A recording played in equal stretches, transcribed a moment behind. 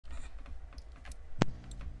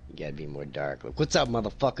You gotta be more dark. Like, what's up,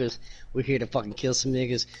 motherfuckers? We're here to fucking kill some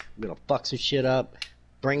niggas. We're gonna fuck some shit up.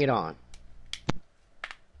 Bring it on.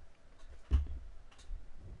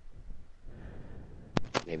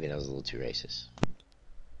 Maybe that was a little too racist.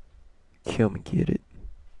 Kill me, get it.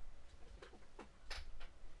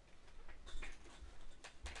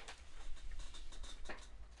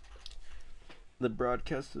 The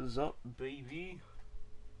broadcast is up, baby.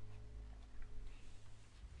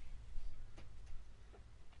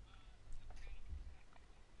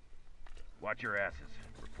 Watch your asses.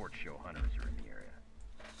 Reports show hunters are in the area.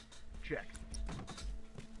 Check.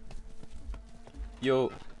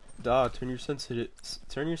 Yo, turn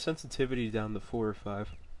your sensitivity down to 4 or 5.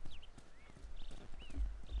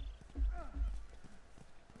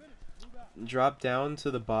 Drop down to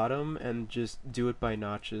the bottom and just do it by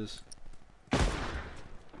notches.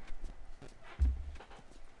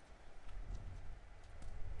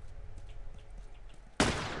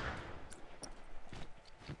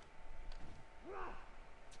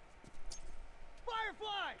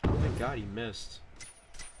 God, he missed.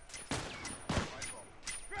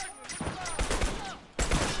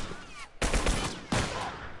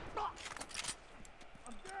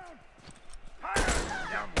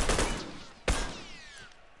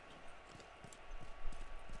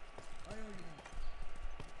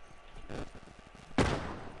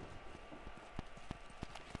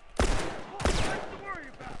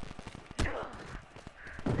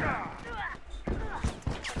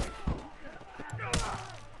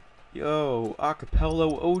 Yo,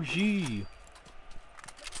 Acapello OG.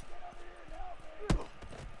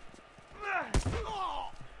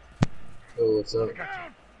 Oh, what's up?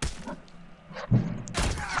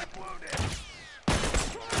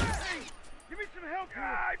 Give me some help here.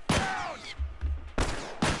 I'm down.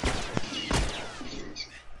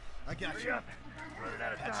 I got you. Running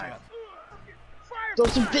out of time. Throw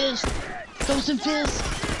some fists! Throw some fists!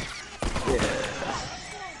 Yeah.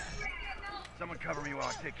 Someone cover me while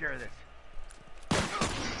I take care of this.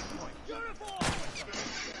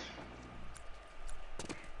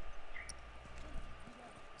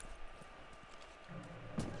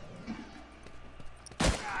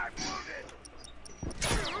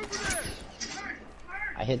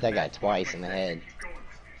 I hit that guy twice in the head.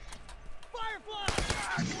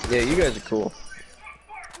 Yeah, you guys are cool.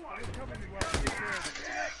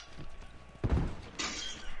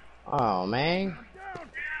 Oh, man.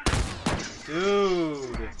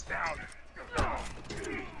 Dude.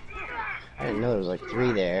 I didn't know there was like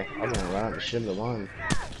 3 there. I was gonna run up and shoot the one.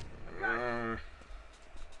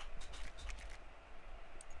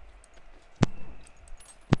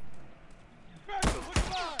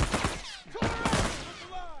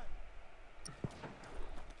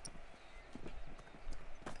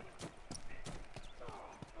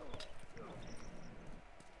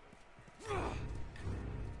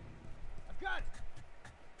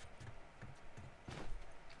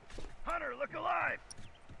 Hunter, look alive!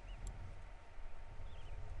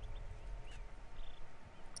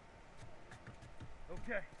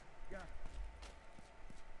 Okay, got it.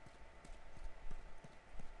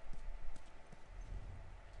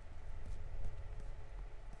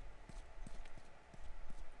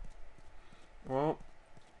 Well,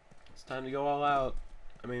 it's time to go all out.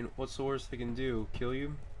 I mean, what's the worst they can do? Kill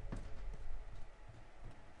you?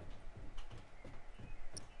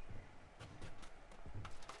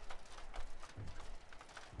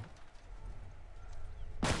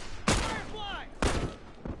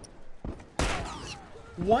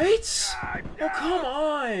 What? Oh, come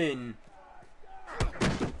on!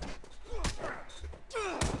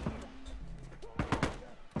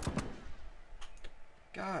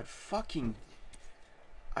 God fucking...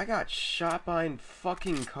 I got shot behind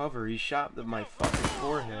fucking cover. He shot my fucking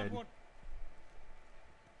forehead.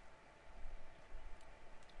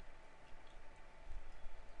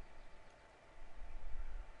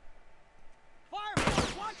 Fire!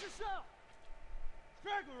 Watch yourself!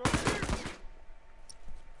 Straggler over here!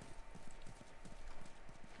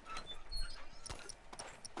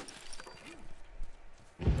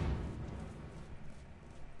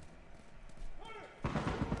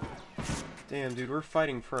 Damn, dude, we're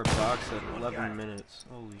fighting for a box at 11 minutes.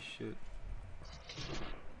 Holy shit.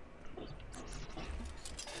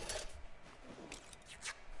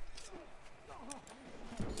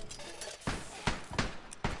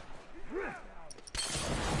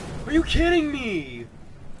 Are you kidding me?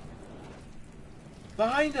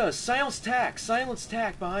 Behind us! Silence tack! Silence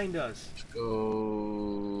tack behind us! Let's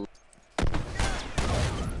go.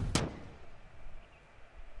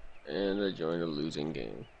 And I joined a losing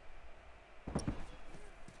game.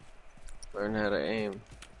 Learn how to aim.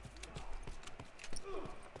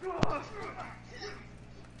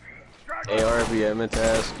 ARV, I meant to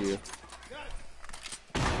ask you.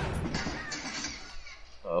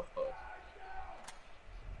 Oh, fuck.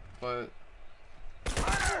 But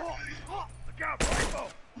Look out, rifle!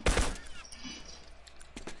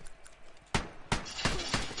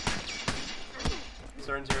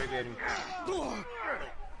 start interrogating.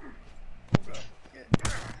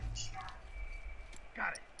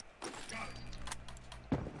 Got it.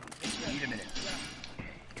 Need a minute.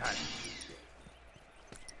 Got it.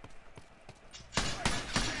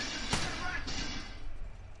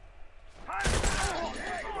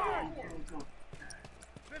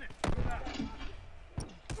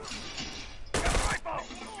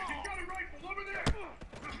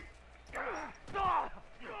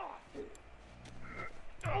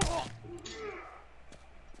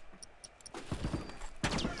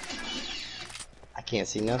 I can't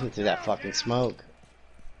see nothing through that fucking smoke.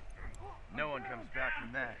 No one comes back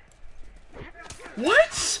from that.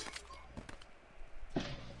 What?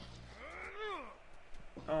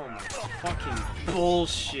 Oh my fucking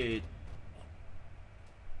bullshit.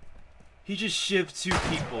 He just shivved 2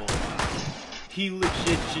 people. He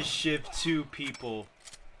legit just shivved 2 people.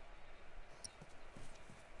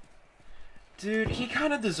 Dude, he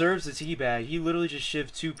kind of deserves the teabag. He literally just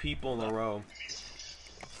shivved 2 people in a row.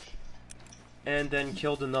 And then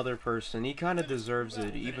killed another person. He kind of deserves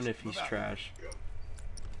it, even if he's trash.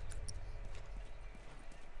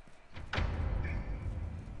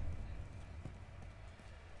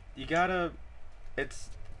 You gotta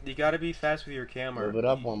be fast with your camera. Move it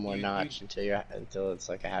up one more notch until it's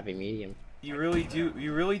like a happy medium. You really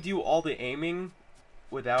do all the aiming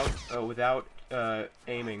without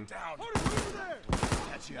aiming. Down.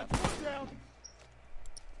 Catch you up.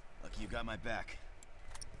 Lucky you got my back.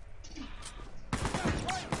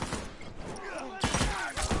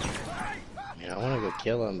 Yeah, I want to go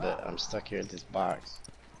kill him, but I'm stuck here at this box.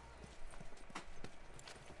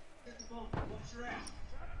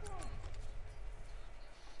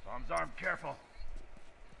 Bombs armed, careful.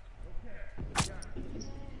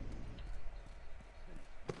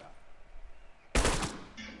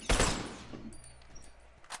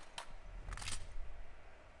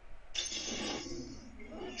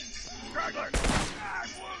 Straggler! I'm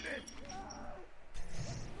wounded!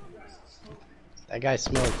 That guy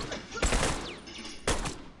smoked.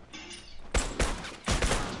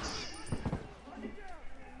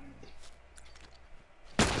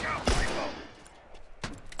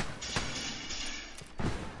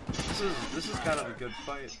 This is kind of a good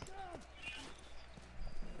fight.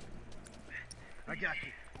 I got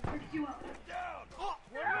you. Catch you up.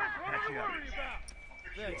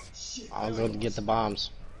 I'll go get the bombs,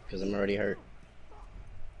 because I'm already hurt.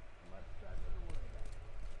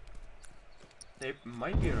 They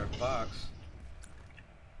might be in our box.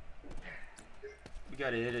 We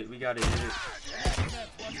gotta hit it. We gotta hit it.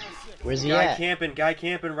 Where's he Guy at? camping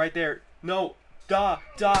right there. No,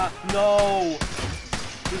 no.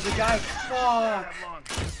 There's a guy. Fuck.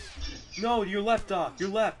 No, your left, your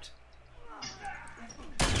left.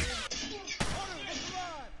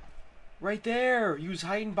 Right there. He was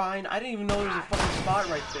hiding behind. I didn't even know there was a fucking spot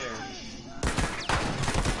right there.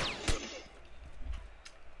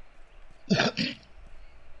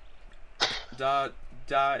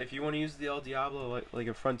 If you want to use the El Diablo like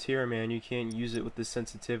a Frontier, man, you can't use it with this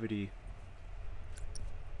sensitivity.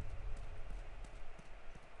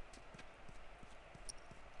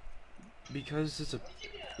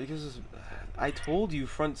 Because I told you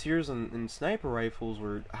Frontiers and sniper rifles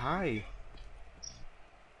were high.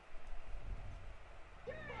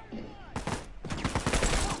 Okay,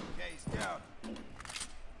 he's down.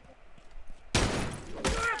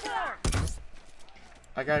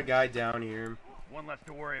 I got a guy down here. One less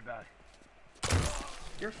to worry about.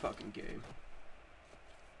 You're fucking gay.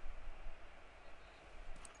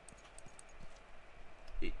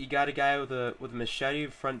 You got a guy with a machete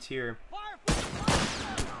Frontier.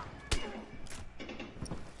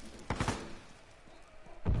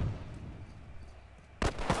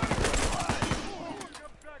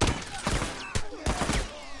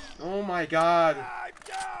 Oh my god. I'm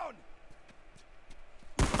down.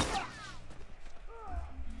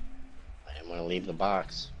 I didn't want to leave the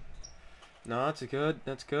box. No, that's good.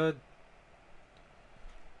 That's good.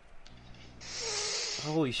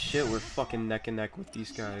 Holy shit, we're fucking neck and neck with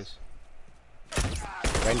these guys.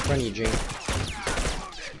 Right in front of you, Gene.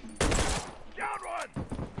 Down one!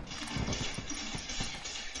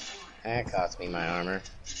 That cost me my armor.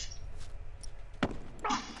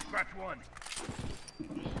 Scratch one.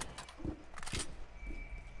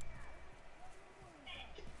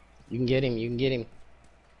 You can get him, you can get him.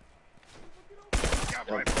 Scout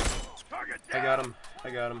rifle. I got him. I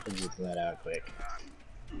got him. Let's just let out quick.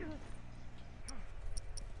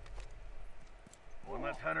 One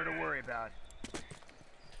less hunter to worry about.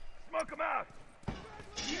 Smoke him out!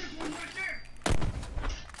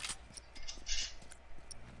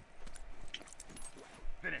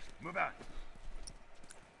 Finished. Move out.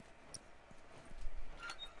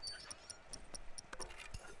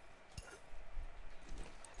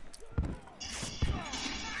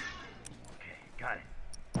 Okay, got it.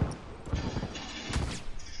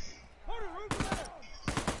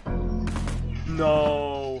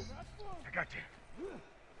 No. I got you.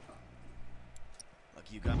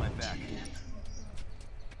 Lucky you got my back.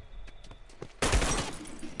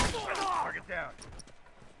 Target down.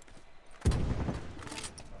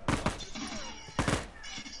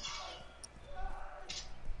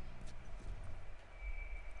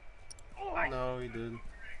 No, he did.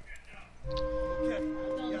 Okay.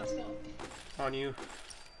 Yeah. On you.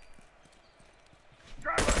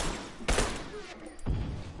 Driver!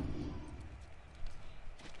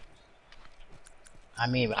 I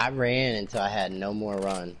mean, I ran until I had no more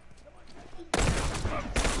run.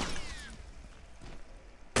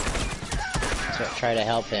 So try to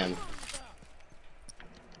help him.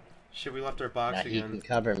 Shit, we left our box Now he again. can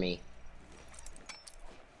cover me.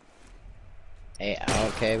 Hey,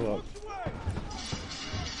 okay, well,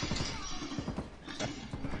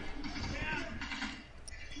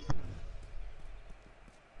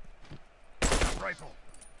 Rifle.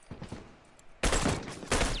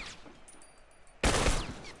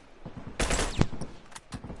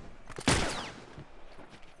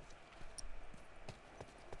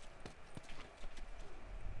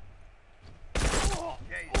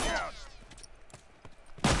 Okay, he's down.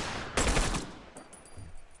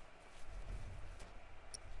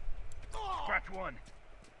 Scratch one.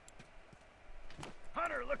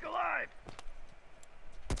 Hunter, look alive!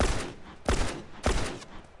 I'm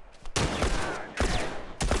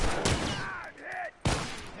hit!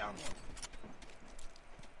 Down one.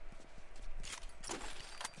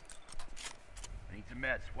 I need some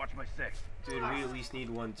meds. Watch my six. Dude, we at least need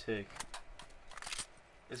one tick.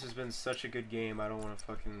 This has been such a good game. I don't want to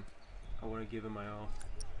fucking. I want to give it my all.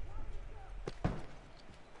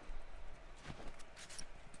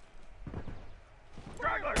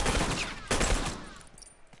 Straggler!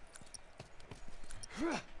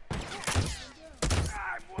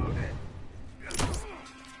 I'm wounded!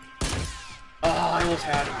 Oh, I almost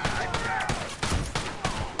had him.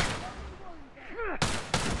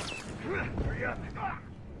 Hurry up!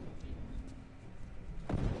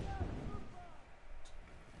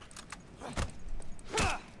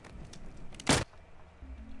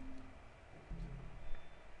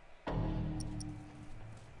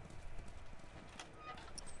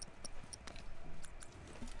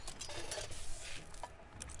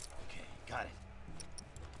 Okay, got it.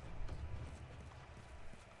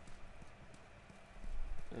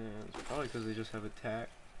 And it's probably because they just have attack.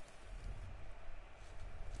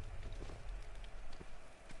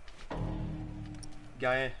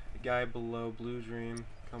 Guy below Blue Dream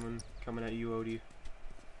coming at you, Odie.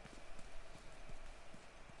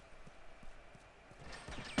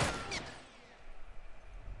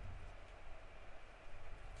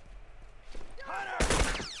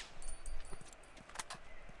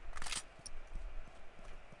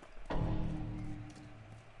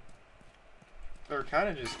 They're kind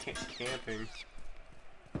of just camping.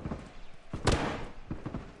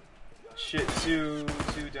 Shit, two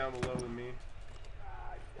down below with me.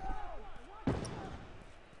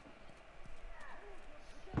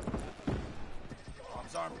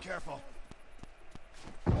 Arms armed, careful.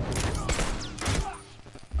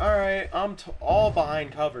 Alright, I'm all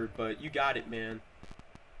behind covered, but you got it, man.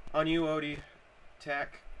 On you, Odie.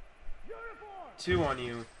 Attack. Two on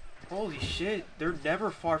you. Holy shit, they're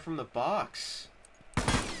never far from the box.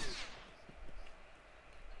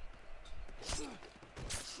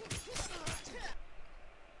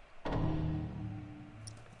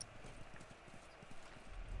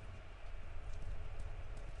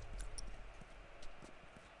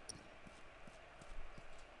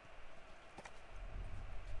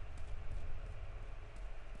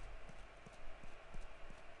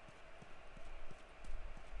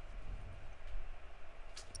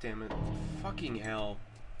 Damn it. Fucking hell.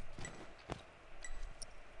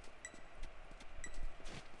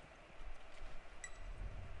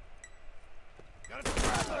 Got a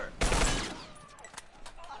straggler.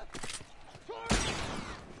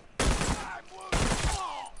 I'm wounded.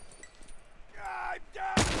 I'm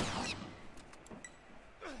down.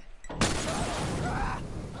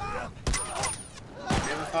 We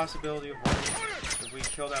have a possibility of winning. If we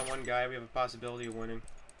kill that one guy, we have a possibility of winning.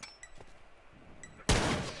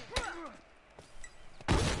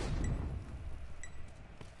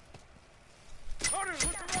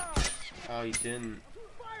 Oh, you didn't.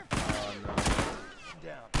 Oh, no.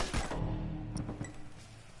 Down.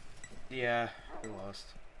 Yeah, we lost.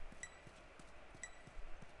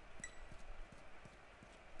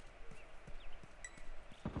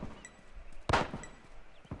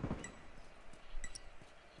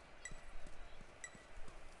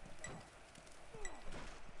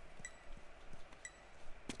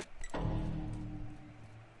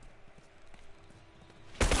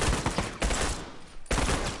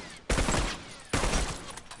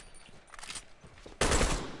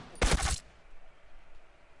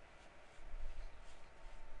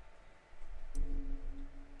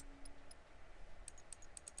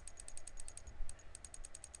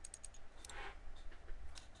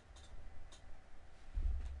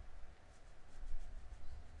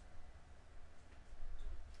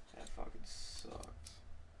 That fucking sucked.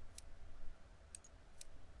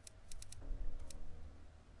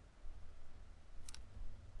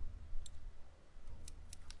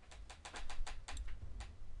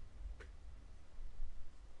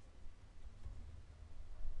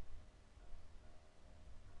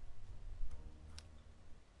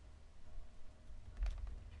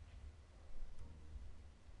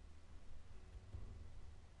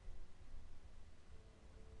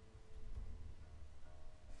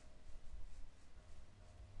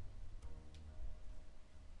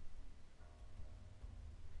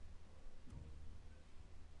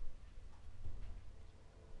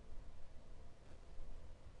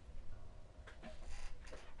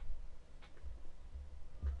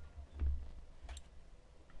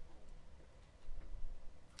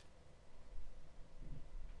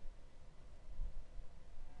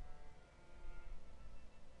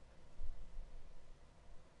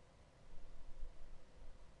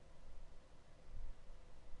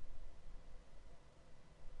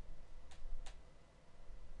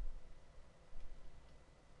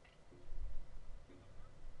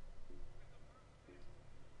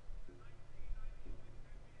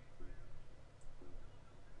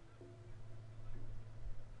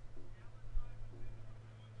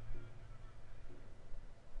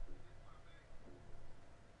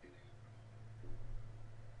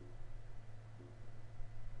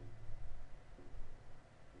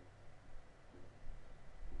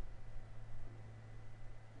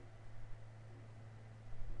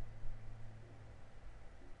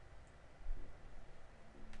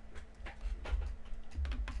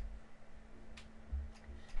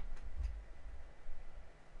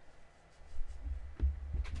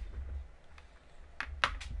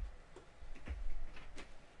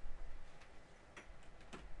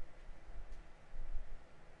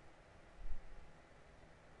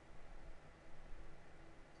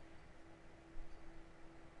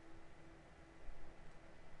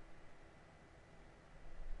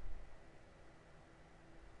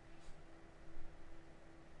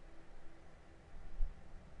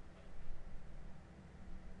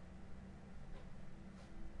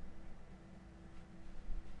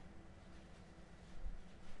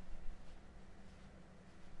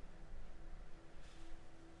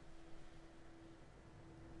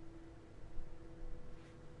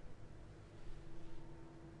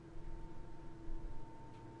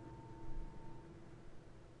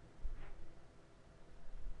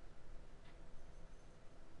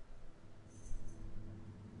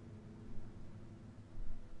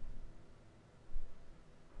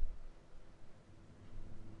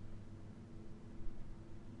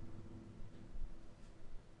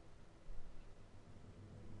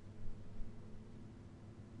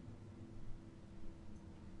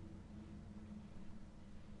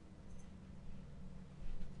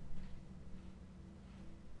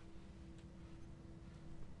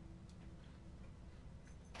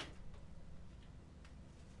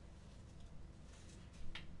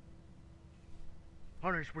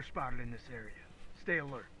 Hunters were spotted in this area. Stay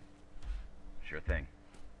alert. Sure thing.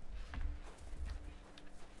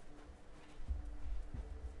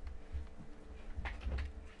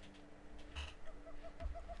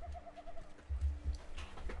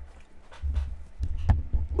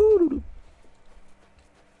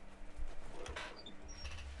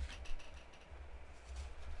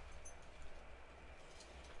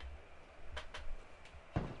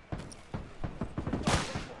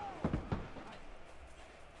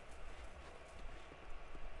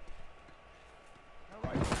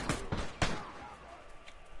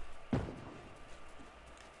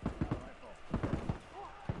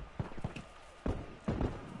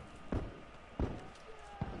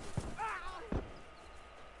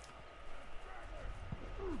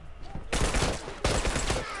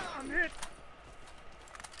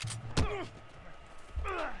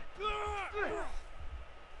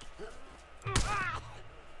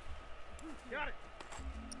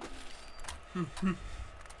 I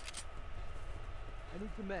need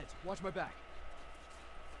some meds. Watch my back.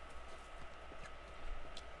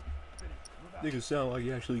 Niggas sound like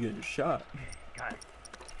you actually getting shot. Got it.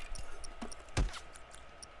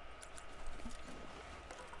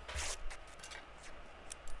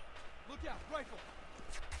 Look out, rifle.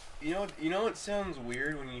 You know what sounds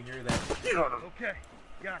weird when you hear that? Okay,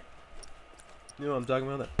 got it. You know what I'm talking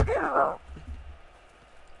about? That.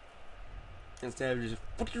 Instead of just,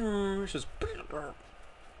 it's just.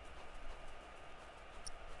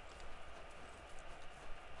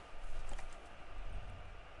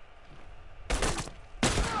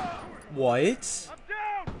 What? I'm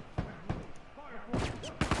down.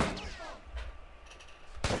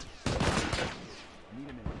 Need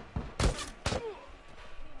a minute.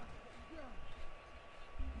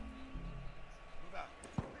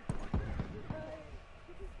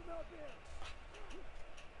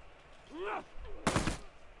 Move out.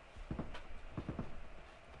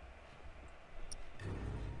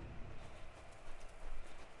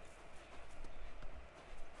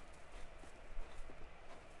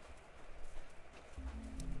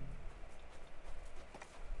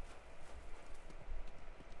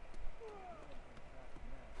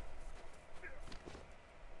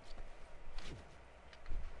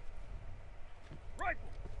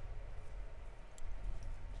 Rifle.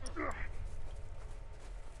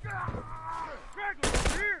 Straggler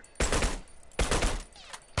over here.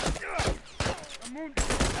 I'm wounded.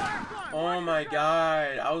 Oh my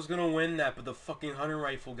god! I was gonna win that, but the fucking hunting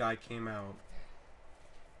rifle guy came out.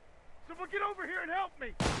 Someone get over here and help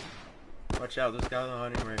me. Watch out! This guy with the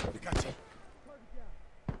hunting rifle. I got you.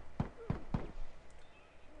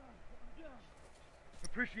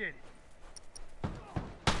 Appreciate it.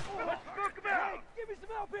 Let's smoke him out. Give me some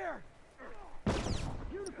help here.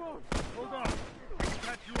 Uniform. Hold on. I can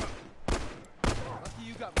patch you up. Lucky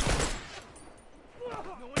you got me. No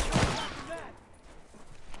one else than that.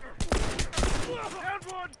 Down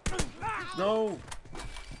one. No!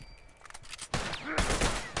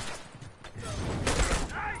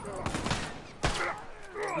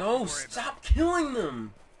 No! Stop killing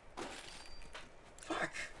them!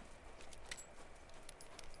 Fuck!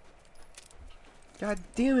 God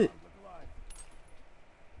damn it!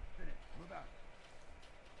 Move out.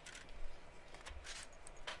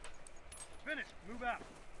 Finish. Move out.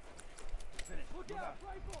 Look out,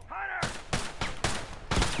 rifle. Hunter.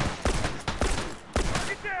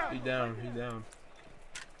 Get down. He down, he down.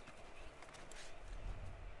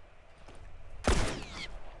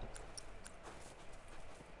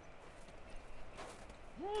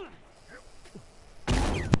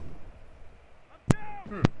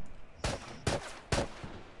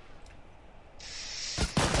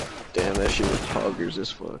 Damn, that shit was poggers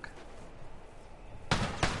as fuck.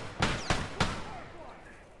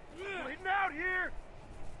 Bleeding out here.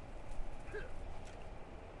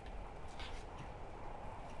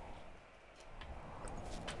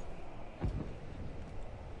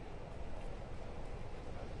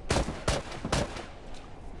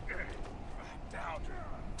 Down.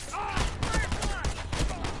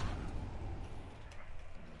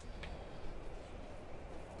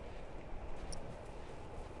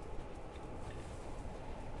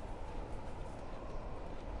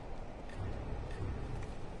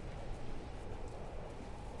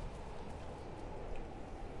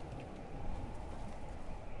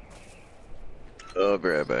 I'll be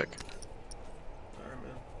right back. Alright,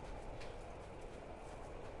 man.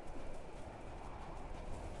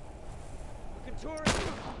 Looking tourist.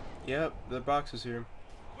 Yep, the box is here.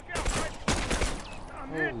 Look out, right.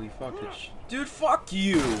 Holy fuck it. Dude, fuck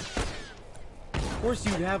you! Of course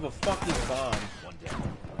you'd have a fucking bomb. One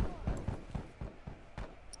down.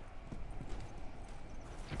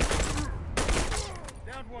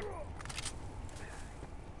 Down one.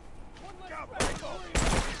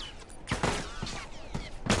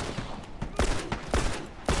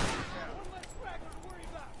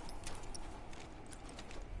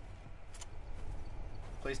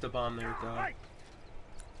 Placed a bomb there, dog. Right.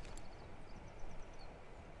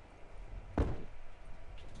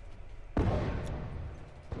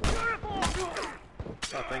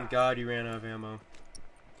 Oh, thank God you ran out of ammo.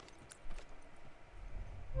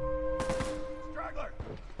 Straggler.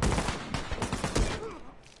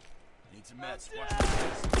 Need some meds. Watch my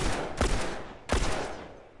meds.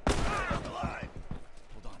 Alive.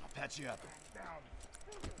 Hold on, I'll patch you up.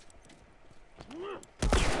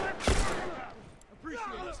 Appreciate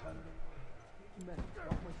it. Meds.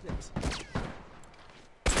 Off my six.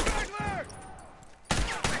 Straggler!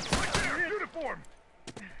 Uniform.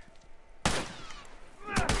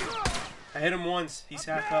 I hit him once. He's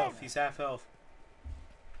half health. He's half health.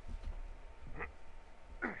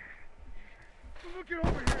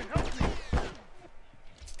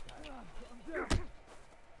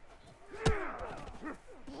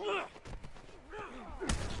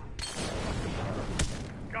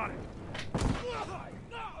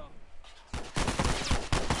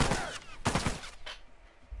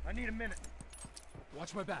 minute.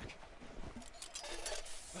 Watch my back.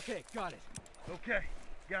 Okay, got it. Okay,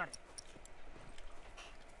 got it.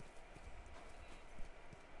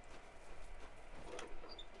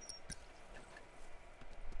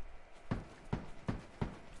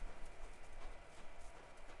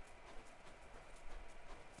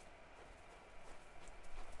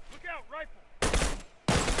 Look out, rifle!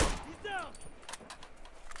 He's down!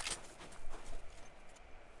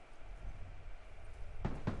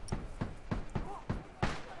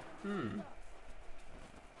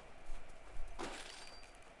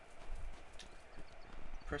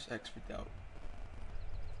 Press X for doubt.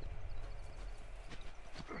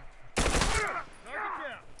 Target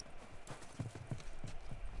down!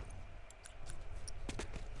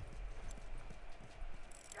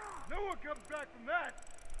 No one comes back from that!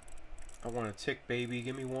 I want a tick, baby.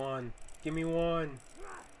 Give me one. Give me one.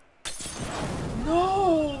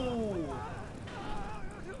 No!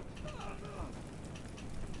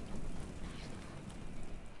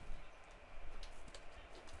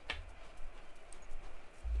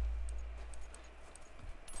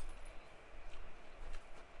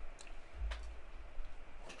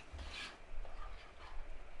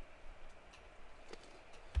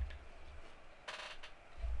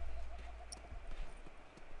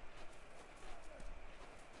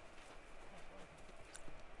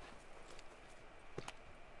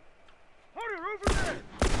 Hunter, over there!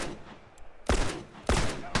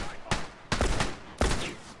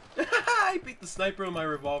 I beat the sniper with my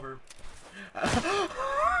revolver.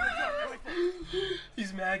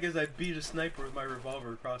 He's mad because I beat a sniper with my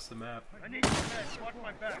revolver across the map. I need your meds. Watch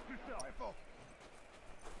my back. Rifle.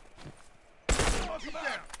 He's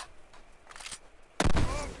down.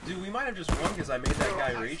 Dude, we might have just won because I made that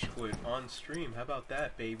guy rage quit on stream. How about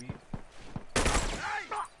that, baby?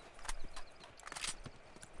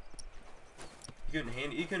 He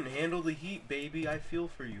couldn't handle the heat, baby. I feel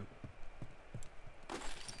for you.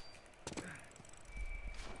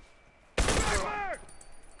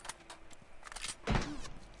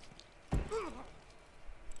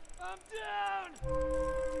 I'm down!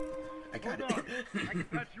 I got Hold on. it. I can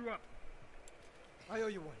patch you up. I owe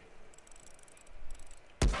you one.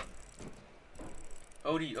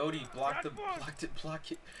 Odie, block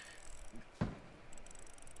it.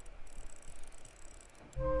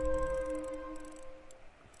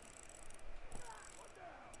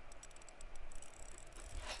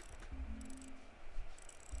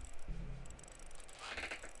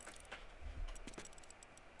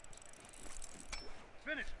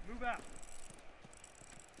 Finish. Move out.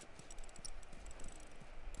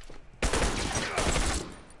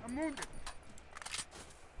 I'm wounded.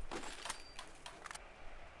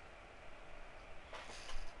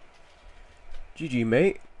 GG,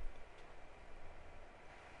 mate.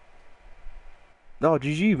 No,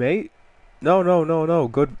 GG, mate. No.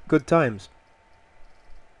 Good times.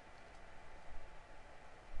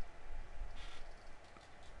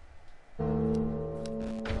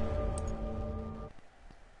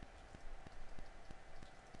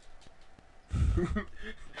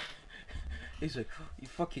 He's like, you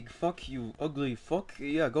fucking fuck, you ugly fuck.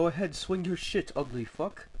 Yeah, go ahead, swing your shit, ugly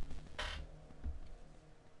fuck.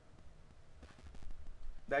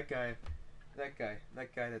 That guy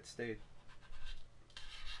that stayed.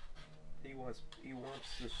 He wants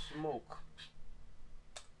to smoke.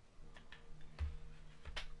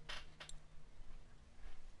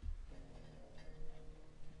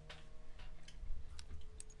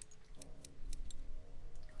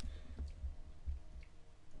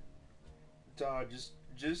 Dog,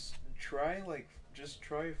 just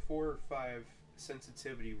try 4 or 5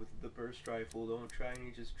 sensitivity with the burst rifle. Don't try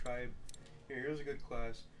any. Just try. Here's a good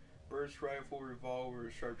class: burst rifle,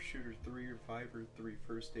 revolver, sharpshooter 3 or 5 or 3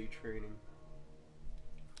 first aid training.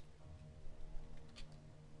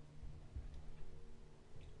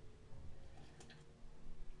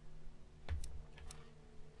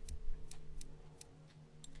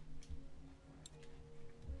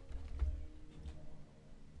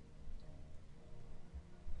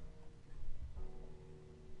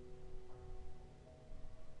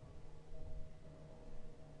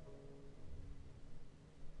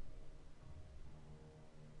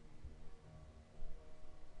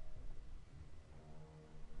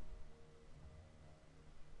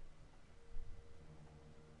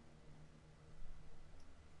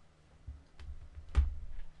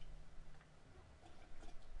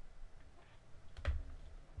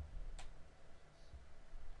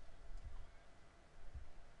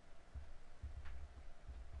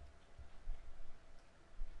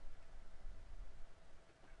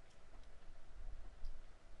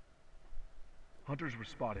 Hunters were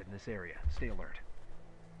spotted in this area. Stay alert.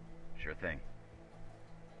 Sure thing.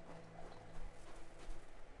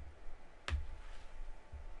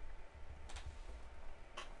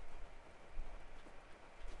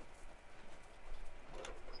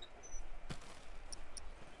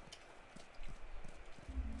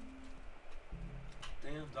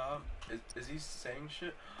 Damn, dog. Is he saying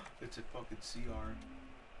shit? It's a fucking CR.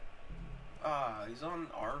 Ah, he's on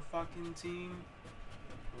our fucking team?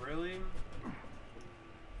 Really?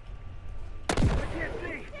 I can't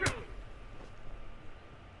see.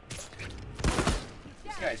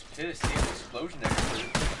 This guy's pissed. He has an explosion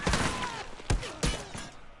expert.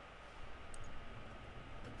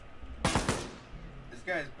 This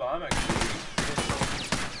guy's bomb expert.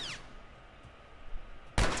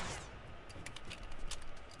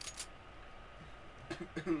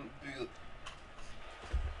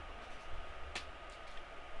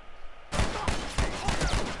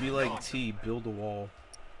 Be like T, build a wall.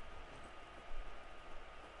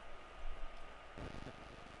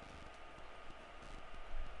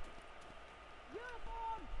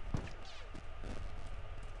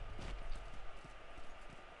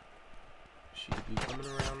 She be coming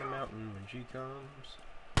around the mountain when she comes.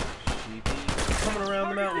 She be coming around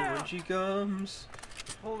the mountain when she comes.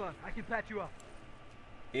 Hold on, I can patch you up.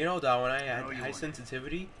 You know, Don, when I had high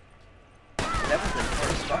sensitivity, that was the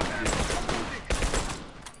hardest fuck to do.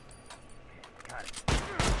 Got it.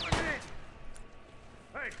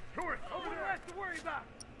 Hey, tourist, over there. Less to worry about.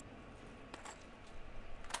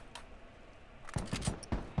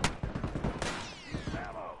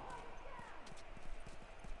 Ammo.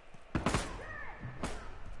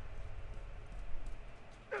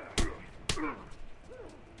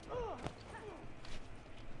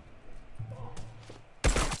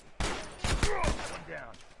 One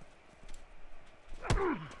down.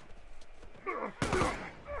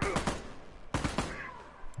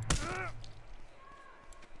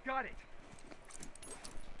 Got it.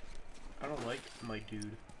 I don't like my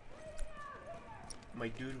dude. My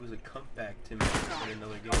dude was a comeback to me in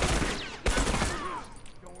another game.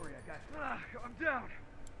 Don't worry, I got it. I'm down.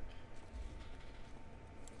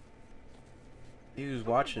 He was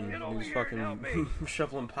watching. Get He over was here and help fucking me.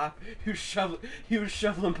 shoveling pop. He was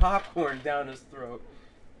shoveling popcorn down his throat.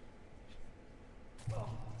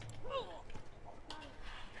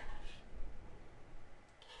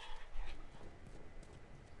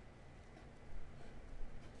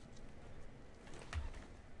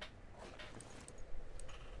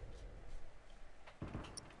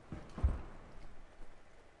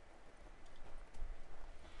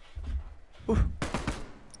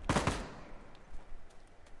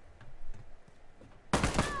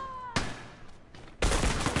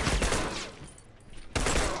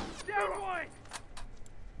 Down one.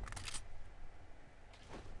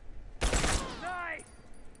 Nice.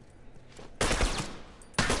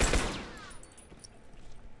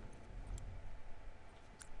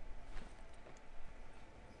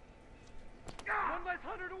 One less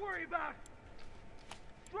hunter to worry about.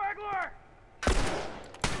 Straggler.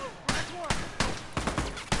 Last one.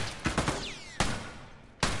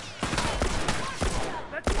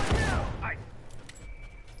 That's one down. I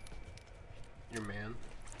Your man.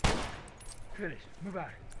 finished. Move out.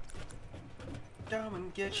 Come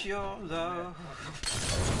and get your love.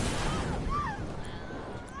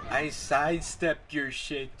 I sidestepped your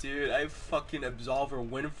shit, dude. I fucking absolver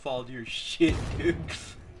windfalled your shit, dude.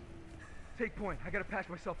 Take point. I gotta patch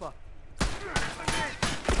myself up.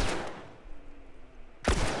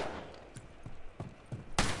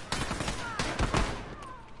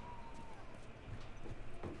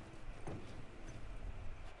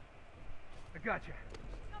 I gotcha.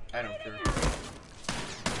 I don't care.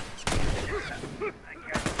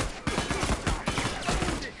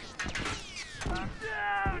 I'm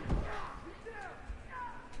down.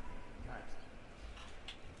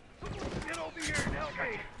 Get over here and help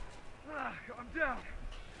me. I'm down.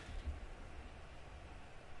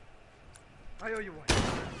 I owe you one.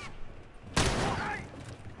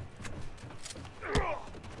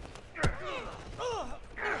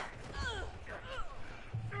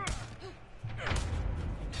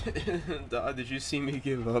 Did you see me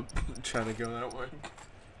give up trying to go that way?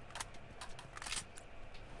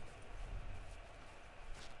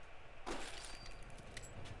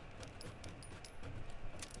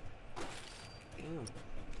 Damn.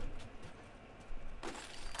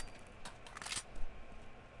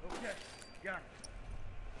 Okay, got it.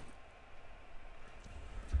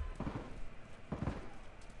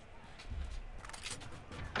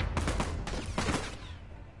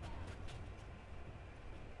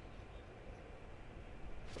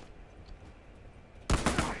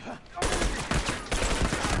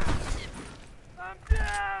 I'm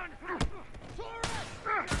down!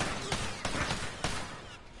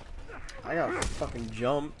 fucking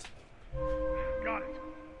jumped. Got it.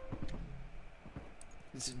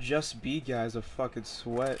 It's just B guys a fucking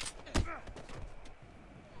sweat.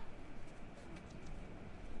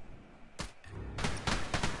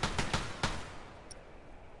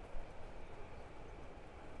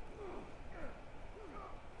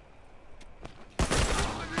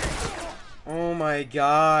 Oh my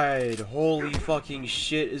god. Holy fucking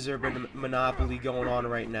shit, is there been a monopoly going on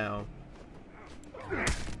right now?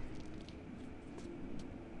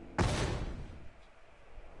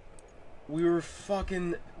 We're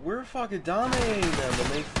fucking dominating them, and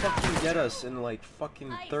they fucking get us in like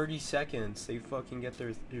fucking 30 seconds. They fucking get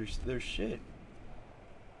their shit.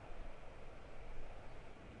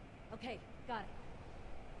 Okay, got it.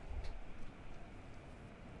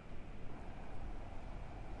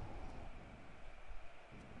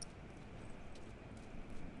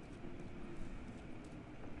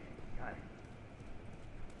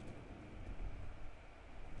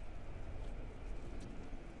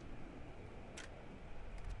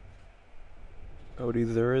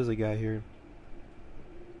 Odie, there is a guy here.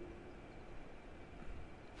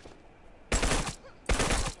 That's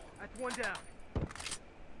one down.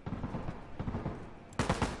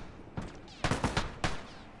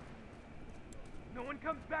 No one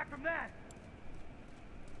comes back from that.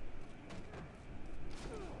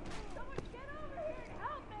 Someone get over here and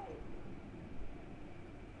help me!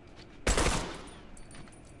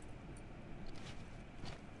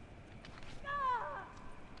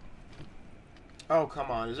 Oh,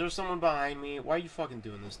 come on. Is there someone behind me? Why are you fucking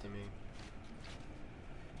doing this to me?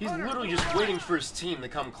 He's literally just waiting for his team to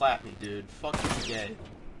come clap me, dude. Fucking gay.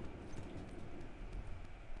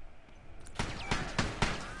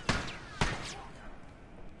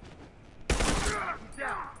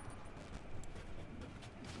 Down.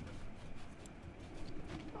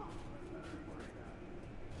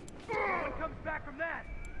 No one comes back from that.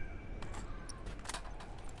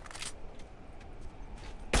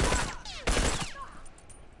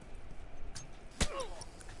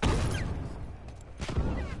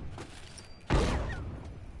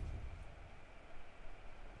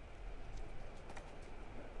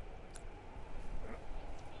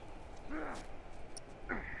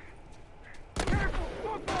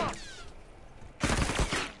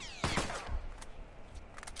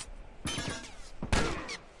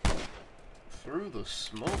 Through the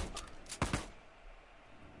smoke.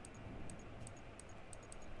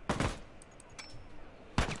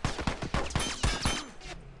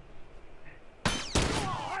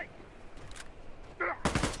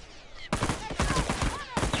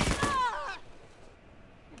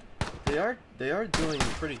 They are doing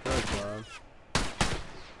pretty good, bro.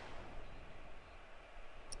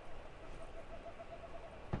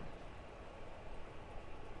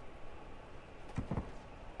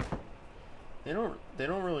 They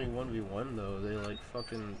don't really 1v1 though. They like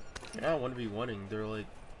fucking, they're not 1v1ing. They're like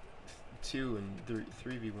 2 and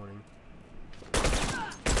 3v1ing.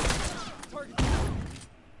 Target.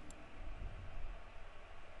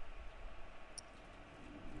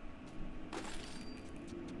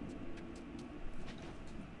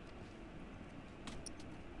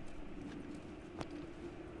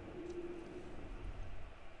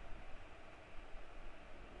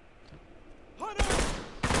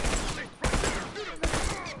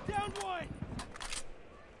 Down one!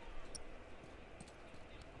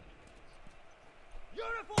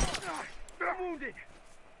 Uniform! I'm wounded.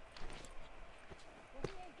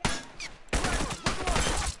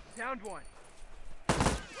 Downed one. That's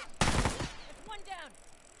one down.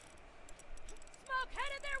 Smoke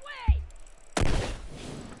headed their way!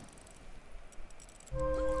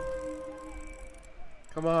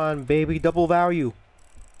 Come on, baby, double value.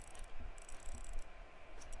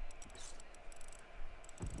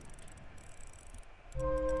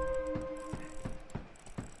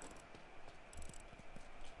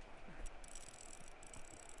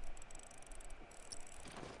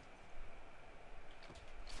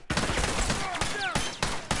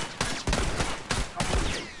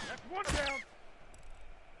 That's one down.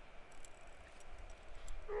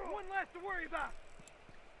 One less to worry about.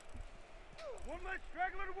 One less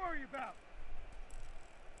straggler to worry about.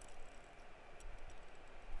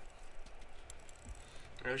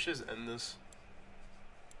 I should just end this.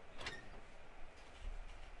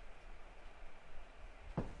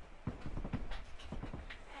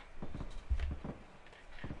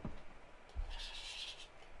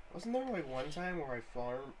 Wasn't there like one time where I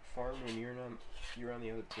farmed when you're on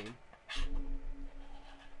the other team?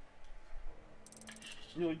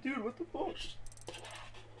 You're like, dude, what the fuck?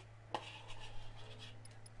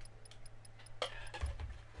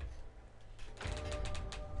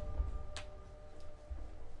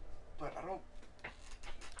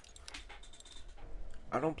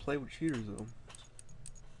 don't play with cheaters though.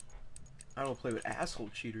 I don't play with asshole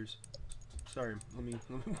cheaters. Sorry, let me.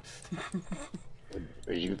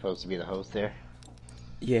 Are you supposed to be the host there?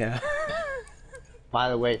 Yeah. By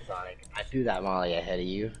the way, Sonic, I threw that molly ahead of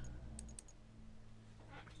you.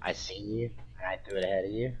 I seen you, and I threw it ahead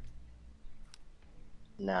of you.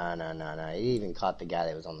 No. It even caught the guy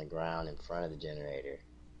that was on the ground in front of the generator.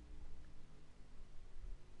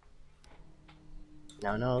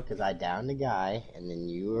 No, because I downed the guy, and then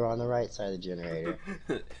you were on the right side of the generator,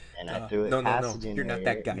 and I threw it past the generator. You're not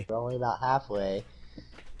that guy. You were only about halfway,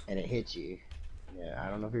 and it hit you. Yeah, I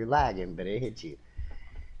don't know if you're lagging, but it hit you.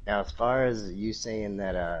 Now, as far as you saying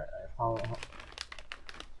that,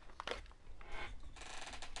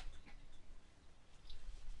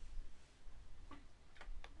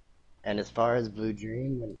 and as far as Blue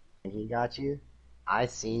Dream, when he got you, I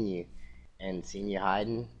seen you. And seen you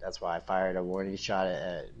hiding. That's why I fired a warning shot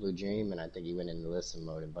at Blue Dream, and I think he went into listen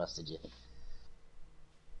mode and busted you.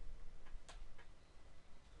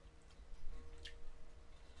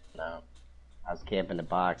 No. I was camping the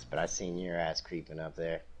box, but I seen your ass creeping up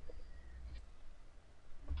there.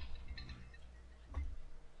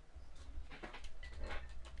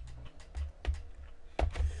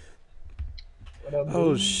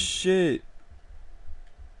 Oh shit.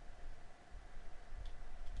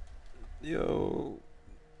 Yo.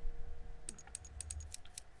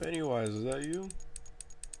 Pennywise, is that you?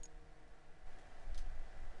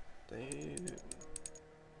 Damn.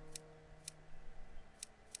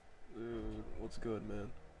 Dude, what's good,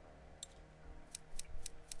 man?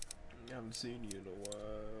 I haven't seen you in a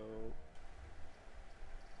while.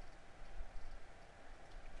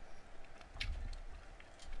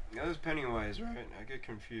 That was Pennywise, right? I get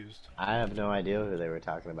confused. I have no idea who they were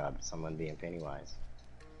talking about, someone being Pennywise.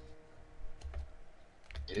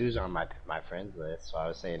 Dude's on my friends list, so I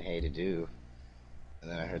was saying hey to Do. And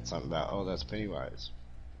then I heard something about, oh, that's Pennywise.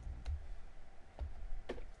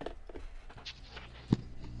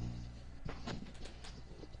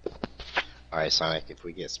 Alright, Sonic, if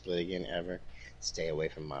we get split again ever, stay away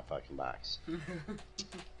from my fucking box.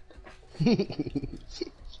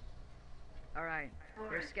 Alright,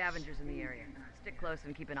 there's scavengers in the area. Stick close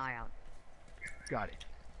and keep an eye out. Got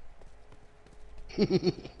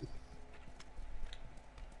it.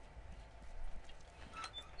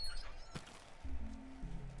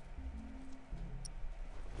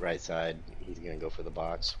 Right side, he's gonna go for the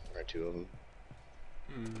box, one or two of them.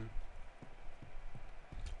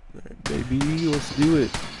 Alright, baby, let's do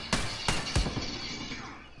it.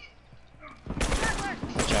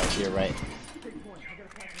 Watch out to your right.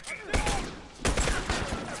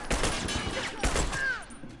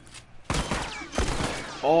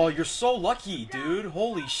 Oh, you're so lucky, dude.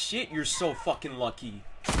 Holy shit, you're so fucking lucky.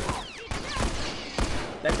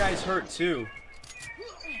 That guy's hurt too.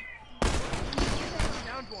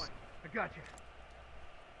 Down one. I got you.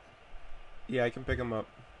 Yeah, I can pick him up.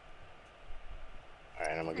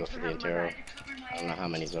 Alright, I'm gonna go for the Intero. I don't know how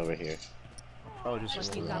many's over here. Oh, just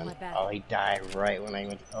Just You got one. my back. Oh, he died right when I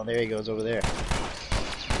went. Oh, there he goes over there.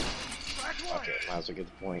 Okay, might as well get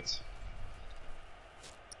the points.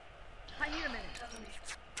 I need a minute.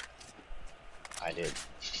 I did.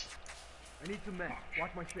 I need some men.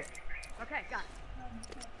 Watch my shit. Okay, got it.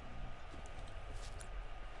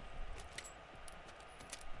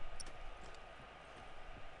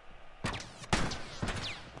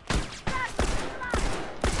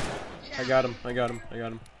 I got him.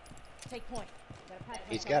 Take point. Gotta patch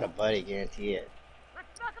He's myself got a up. buddy, guarantee it.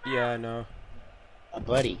 Let's smoke 'em out. Yeah, I know. A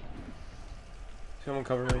buddy. Someone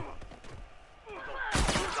cover me.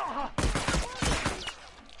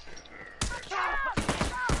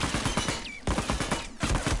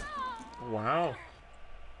 Wow.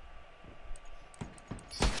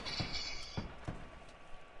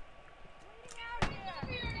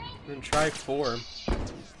 Then try 4.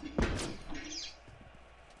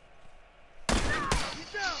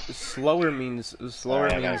 Slower means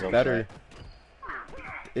Alright, I gotta go better.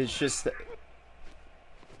 It's just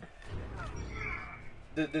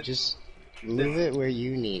that Just move it where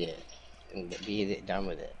you need it, and be done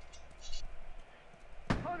with it.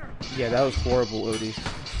 yeah, that was horrible, Odie.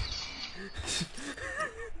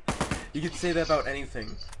 You can say that about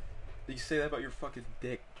anything. You can say that about your fucking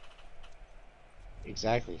dick.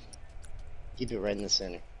 Exactly. Keep it right in the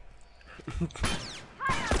center.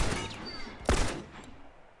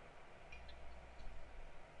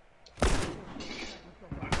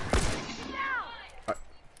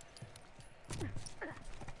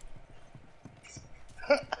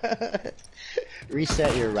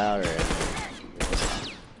 Reset your router.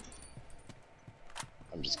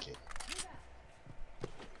 I'm just kidding.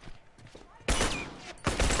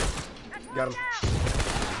 got him. I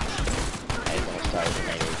ain't gonna start with the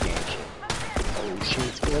negative game shit. Oh shit,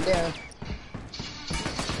 it's going down.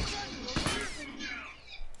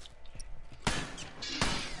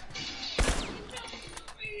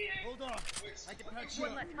 Hold on. I can patch you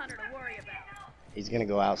One up. less hunter to worry about. He's gonna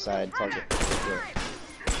go outside. Fuck it.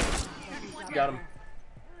 Got him.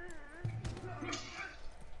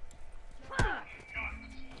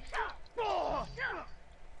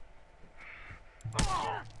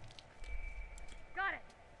 Got it.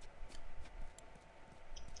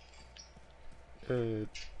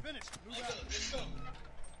 Finished. Move out. Let's go.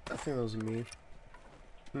 I think that was me.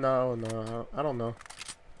 No, I don't know.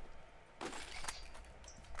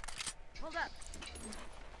 Hold up.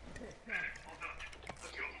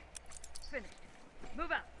 Finished.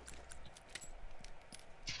 Move out.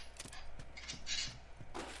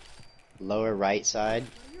 Lower right side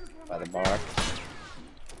by the bar. Straggler,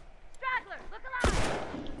 look alive.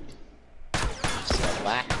 See that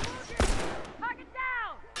black? Target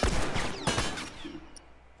down.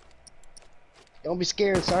 Don't be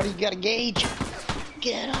scared, Sonny. You got a gauge.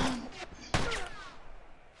 Get him.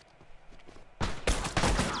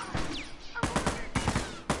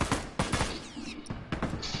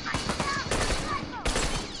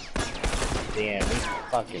 Damn, we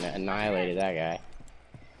fucking annihilated that guy.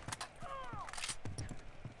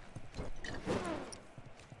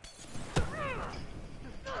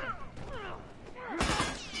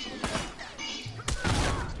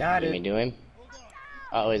 Got Let me it. do him.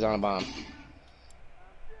 Oh, he's on a bomb.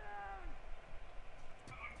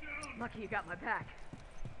 Lucky you got my back.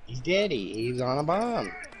 He's dead. He's on a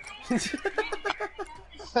bomb.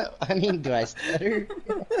 I mean, do I stutter?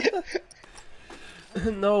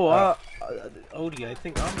 No, Odie, I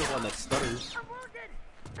think I'm the one that stutters. I'm wounded.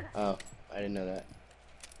 Oh, I didn't know that.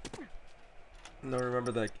 No,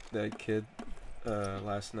 remember that kid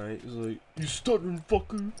last night? He was like, "You stuttering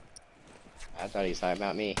fucker." I thought he was talking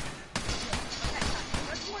about me.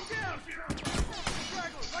 That's one down.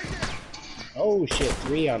 Straggler, right there. Oh shit,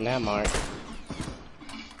 3 on that mark.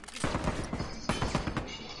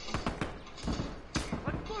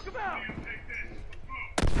 Let's look him out.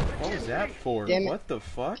 What was that for? Damn it. What the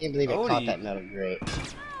fuck? Can't believe I caught Odie. that metal grate.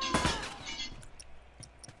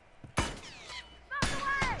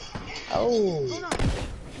 Oh!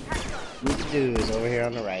 This dude is over here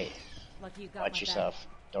on the right. Lucky you got Watch my yourself.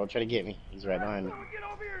 Don't try to get me. He's right behind me. Get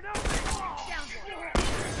over here now.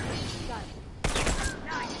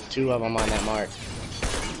 2 of them on that mark.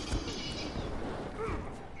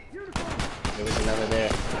 There was another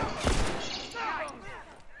there.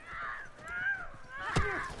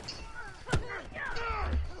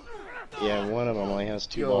 Yeah, one of them only has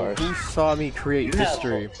 2 Yo, bars. who saw me create You have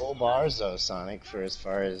history? full bars though, Sonic, for as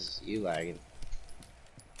far as you lagging.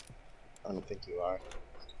 I don't think you are.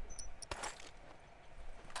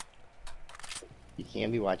 You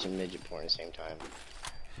can't be watching midget porn at the same time.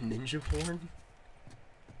 Ninja porn?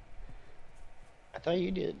 I thought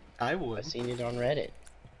you did. I I would. seen it on Reddit.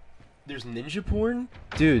 There's ninja porn?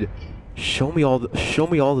 Dude, show me all the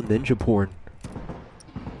ninja porn.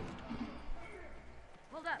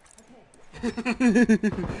 Hold up.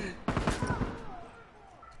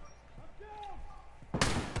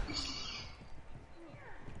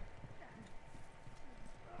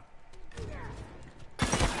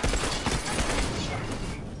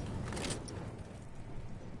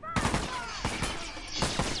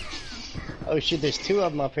 Oh shit, there's 2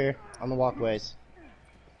 of them up here on the walkways.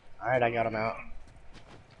 Alright, I got them out.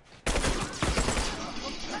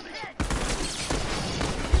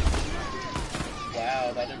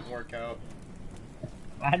 Wow, that didn't work out.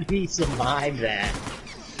 How did he survive that?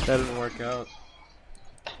 That didn't work out.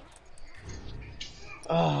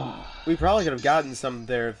 Oh, We probably could have gotten some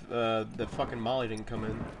there if the fucking Molly didn't come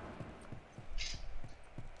in.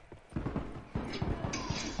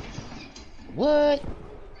 what?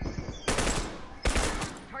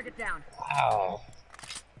 Target down. Wow.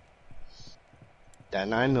 That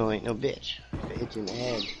 9mm ain't no bitch. If it hit you in the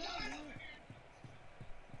head.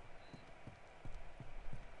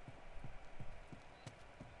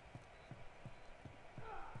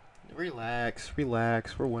 Relax,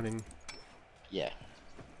 relax, we're winning. Yeah.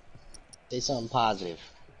 Say something positive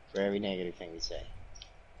for every negative thing you say.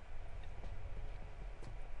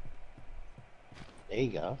 There you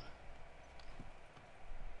go.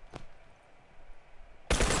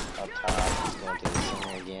 Up top, he's going to the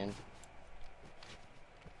center again.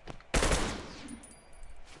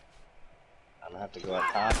 I'm gonna have to go up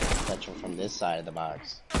top and touch him from this side of the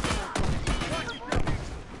box. Someone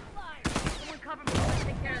cover me. Let's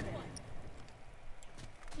take care of this.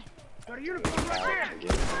 Got a uniform right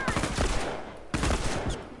there.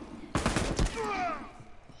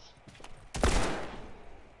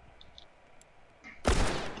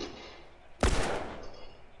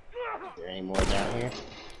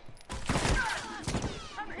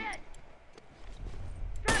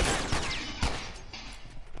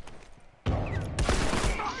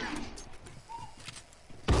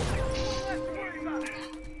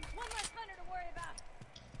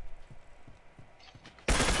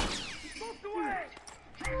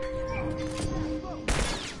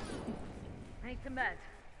 some meds.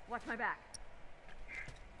 Watch my back.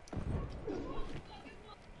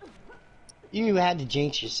 You had to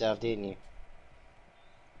jinx yourself, didn't you?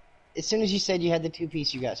 As soon as you said you had the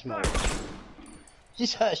 2-piece, you got smoked.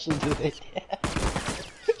 Just hush and do it.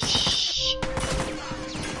 Shh.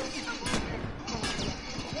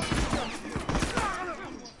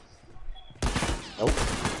 Nope.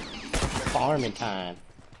 Farming time.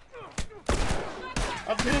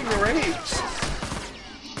 I'm getting raped.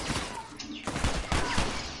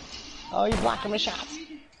 Oh, you're blocking my shots.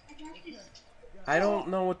 I don't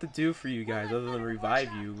know what to do for you guys other than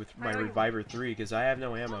revive you with my Reviver 3 because I have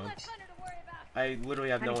no ammo. I literally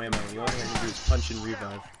have no ammo. The only thing I can do is punch and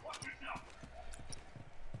revive.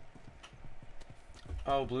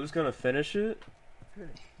 Oh, Blue's gonna finish it?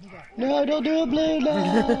 No, don't do it, Blue,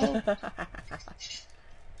 no!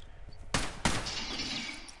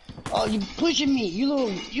 Oh, you pushing me, you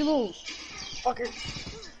little fucker.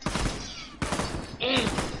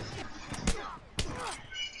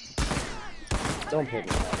 Don't hit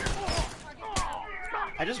me.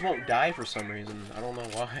 I just won't die for some reason. I don't know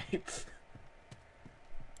why.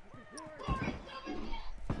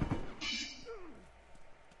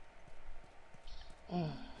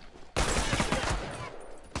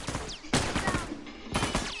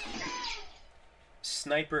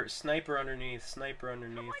 Sniper underneath, sniper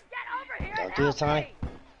underneath. Someone get over here Don't and do it, help Ty. me.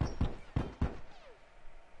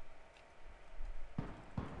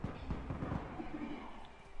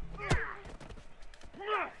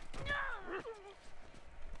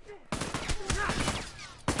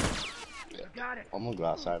 Got it. I'm gonna go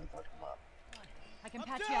outside and fuck him up. I can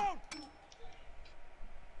patch you up.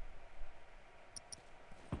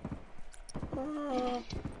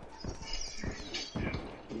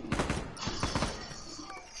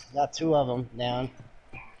 Got 2 of them down.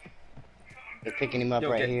 They're picking him up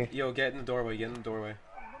right here. Yo, get in the doorway, get in the doorway.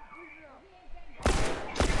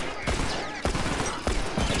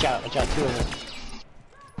 Watch out, 2 of them.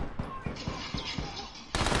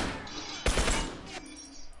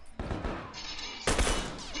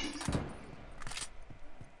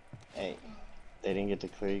 Hey, they didn't get to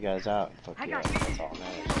clear you guys out. Fuck I yeah, got you. that's all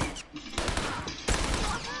that matters.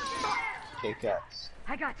 Kick ups.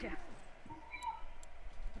 I got you.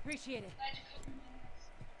 Appreciate it.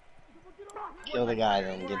 Kill the guy,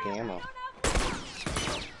 then get the ammo.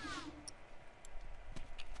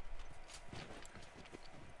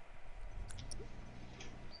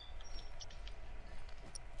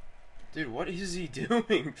 Dude, what is he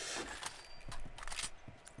doing?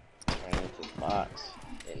 Ran into the box,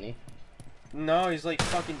 didn't he? No, he's like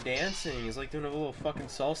fucking dancing. He's like doing a little fucking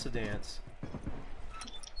salsa dance.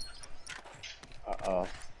 Uh-oh.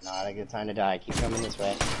 Not a good time to die. Keep coming this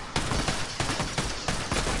way. I'm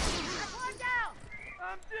down.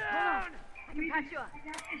 I'm down. I can patch you up.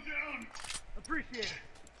 Appreciate it.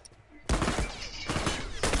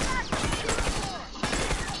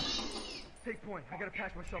 Take point. I gotta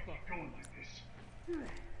patch myself up.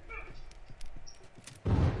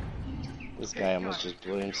 This guy almost just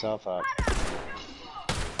blew himself up.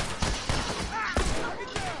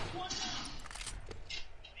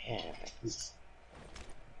 Man, he's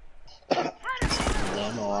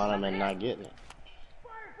ammo on him and not getting it.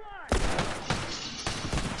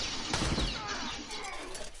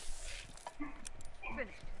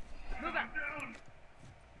 Finished. Move out.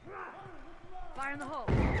 Fire in the hole.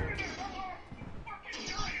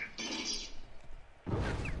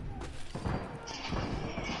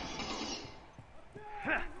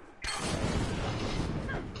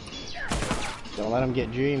 Don't let him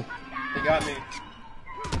get Dream. They got me.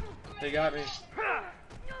 They got me.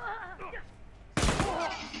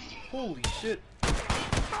 Holy shit.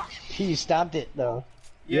 You stopped it though.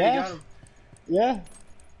 Yeah, you got him. Yeah.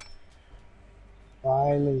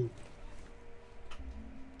 Finally.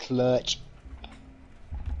 Clutch.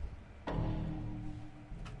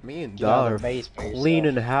 Me and Get out of Dog the are base for yourself.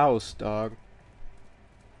 cleaning house, dog.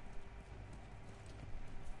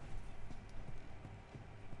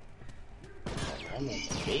 I'm in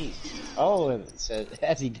the base. Oh, and it says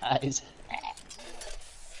as he dies.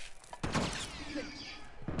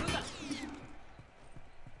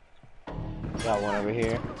 Got one over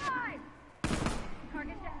here.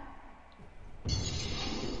 Target down.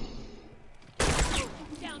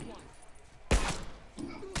 Down one.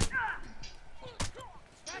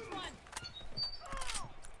 That's one.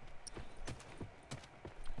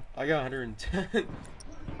 I got 110. Down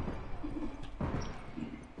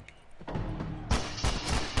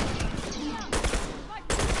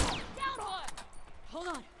one. Hold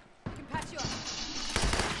on. I can patch you up.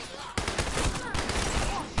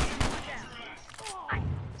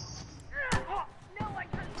 No one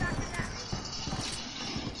comes back to that.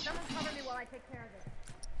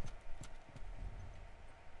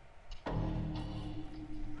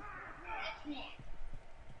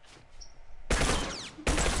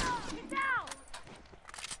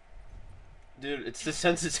 It's the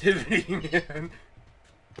sensitivity, man.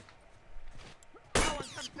 No one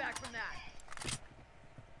comes back from that.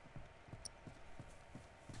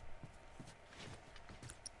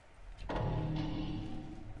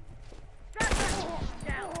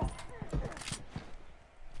 Down.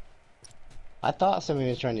 I thought somebody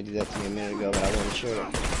was trying to do that to me a minute ago, but I wasn't sure.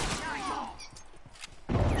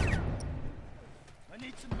 I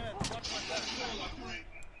need some meds. Watch my back.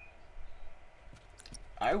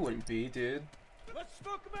 I wouldn't be, dude. Let's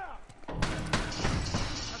smoke him out.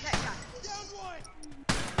 Okay, got it. Down one.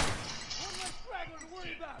 One less straggler to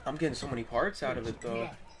worry about. I'm getting so many parts out of it, though.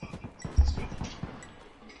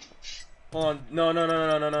 Hold on. No, no, no,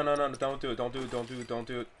 no, no, no, no, no, no. Don't do it. Don't do it. Don't do it. Don't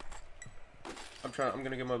do it. I'm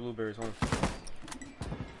gonna get my blueberries. Hold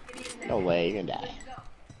on. No way, you're gonna die.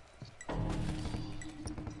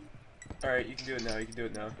 Alright, you can do it now. You can do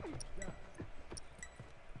it now.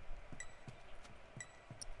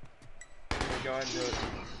 Go ahead and do it.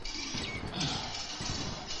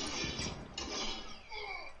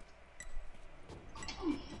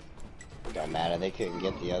 It don't matter, they couldn't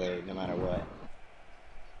get the other no matter what.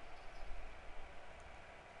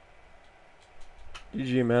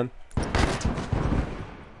 GG, man.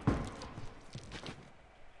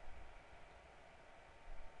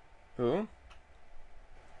 Who?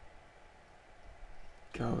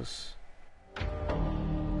 Ghost.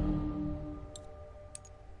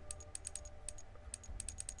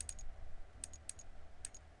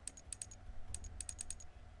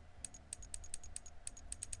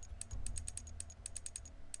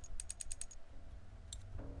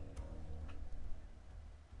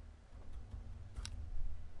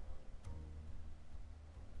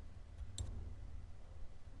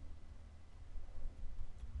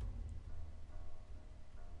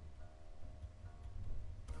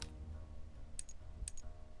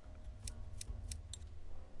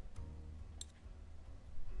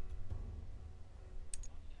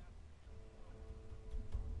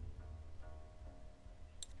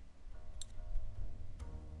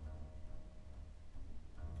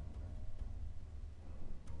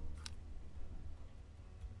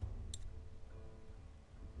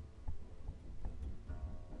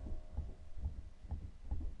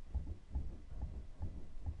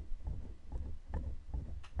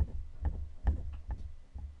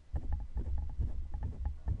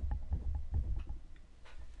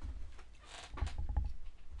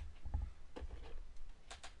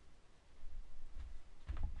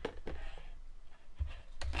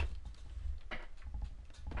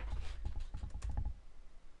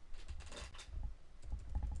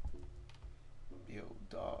 Yo,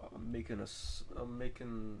 dawg, I'm making a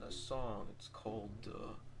song. It's called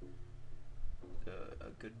a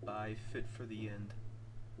goodbye fit for the end.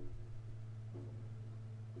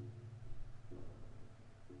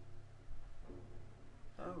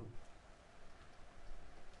 Oh.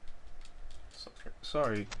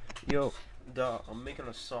 Sorry. Yo, dawg, I'm making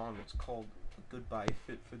a song. It's called a goodbye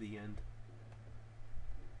fit for the end.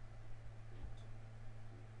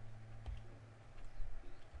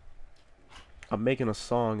 I'm making a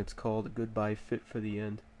song. It's called a goodbye fit for the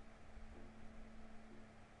end.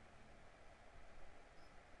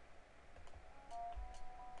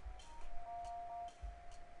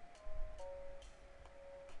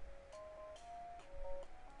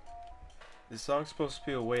 This song's supposed to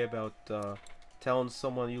be a way about telling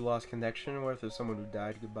someone you lost connection with or someone who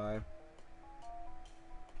died goodbye.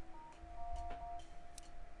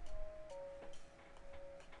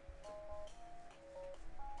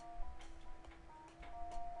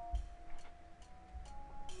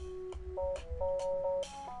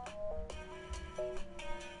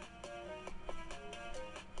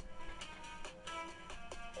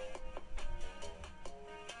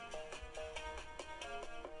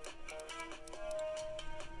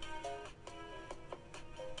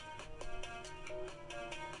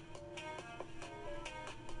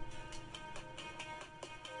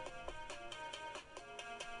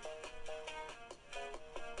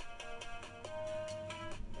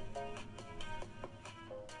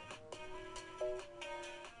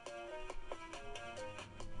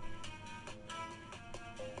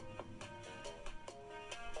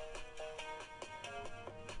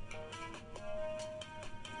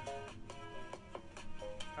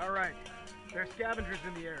 All right. There are scavengers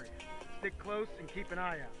in the area. Stick close and keep an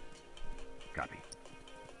eye out. Copy.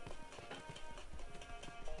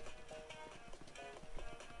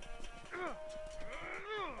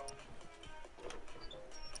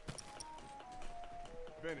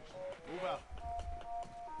 Finished. Move out.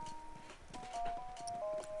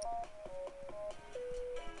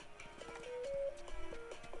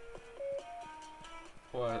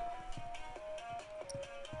 What?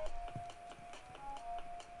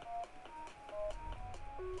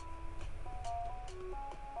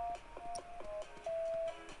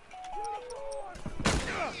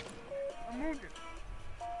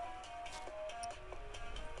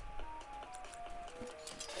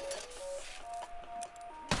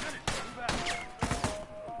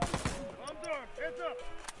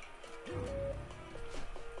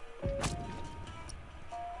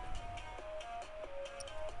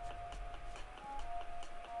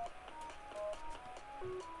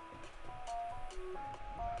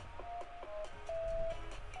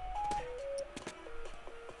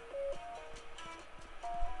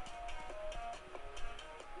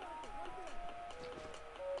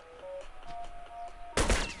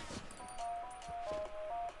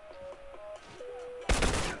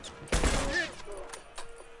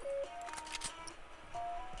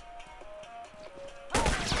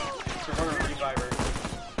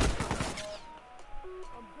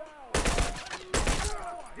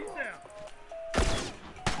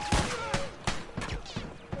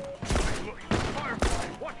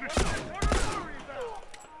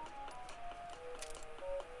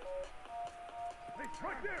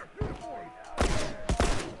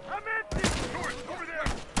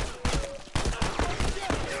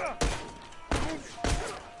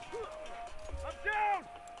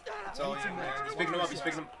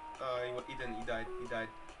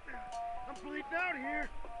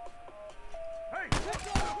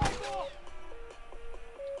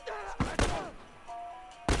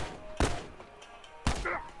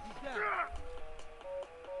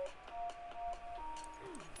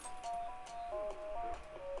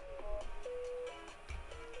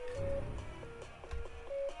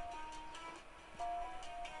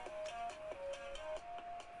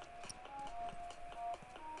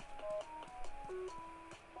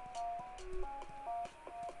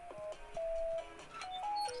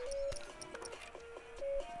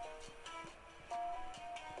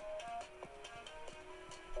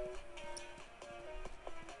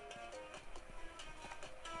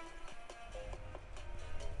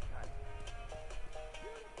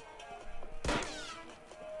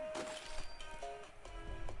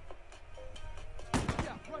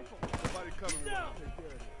 Somebody cover me. I'll take care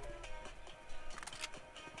of it.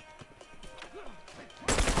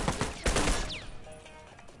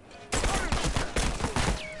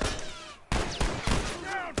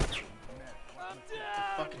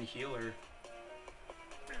 Fucking healer.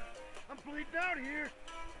 I'm bleeding out here.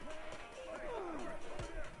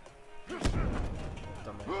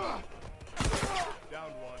 Dumbass.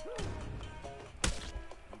 Down one.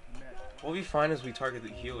 What we find is we target the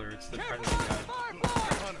healer. It's the predator guy.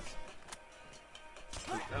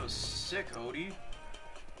 That was sick, Odie.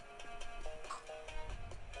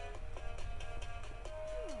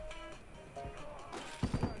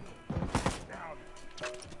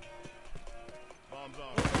 Bombs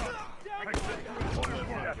on.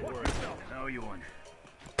 Now you won.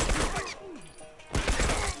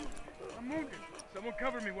 I'm wounded. Someone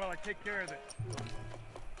cover me while I take care of this.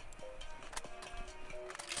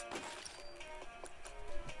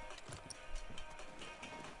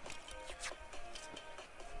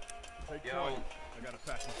 Take Yo. point. I gotta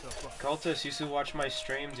patch myself up. Cultist used to watch my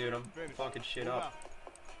stream, dude. I'm fucking shit Move up. out.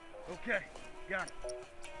 Okay, got it.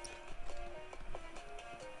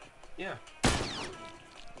 Yeah.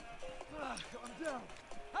 I'm down.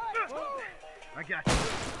 I got you.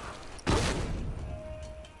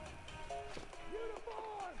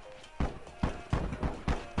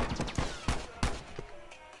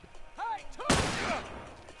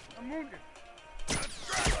 I'm wounded.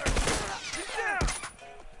 Get down!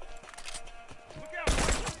 Look out!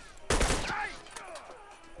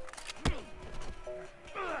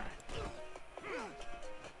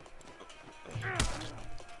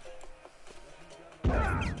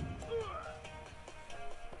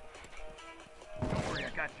 Don't worry, I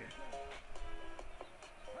got you.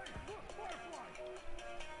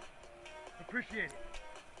 Appreciate it.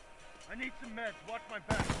 I need some meds. Watch my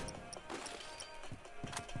back.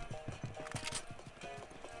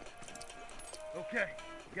 Okay,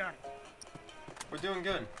 got it. We're doing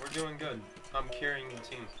good. We're doing good. I'm carrying the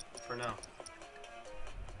team for now.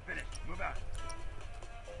 Finish. Move out.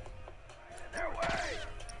 Their way!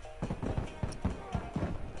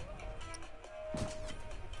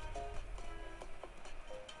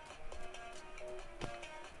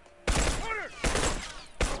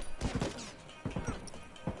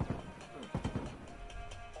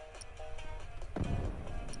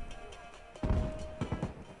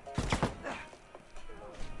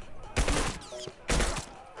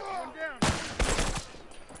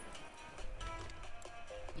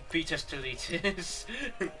 Fetus deletus.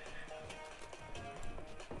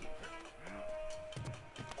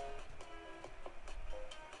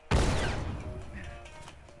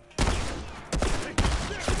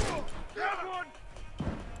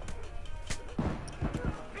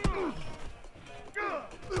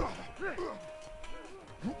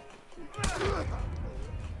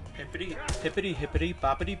 Hippity hippity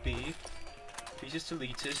boppity bee. Fetus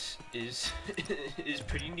deletus is is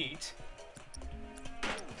pretty neat.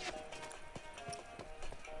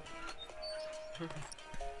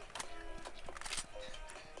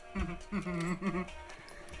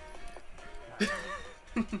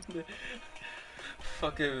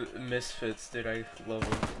 Fucking misfits, dude. I love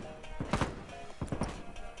them.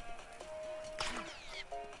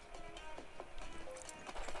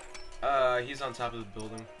 He's on top of the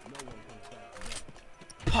building.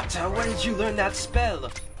 Potter, where did you learn that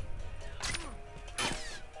spell?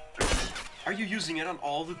 Are you using it on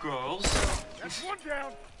all the girls? That's one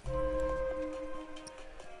down.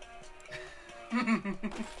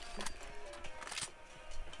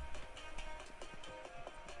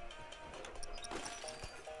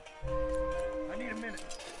 I need a minute.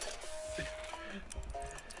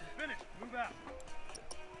 Finish. Move out.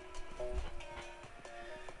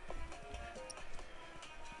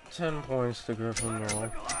 $10 points to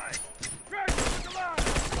Gryffindor. Drag him, look alive.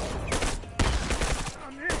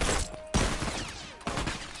 I'm hit.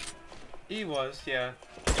 He was, yeah.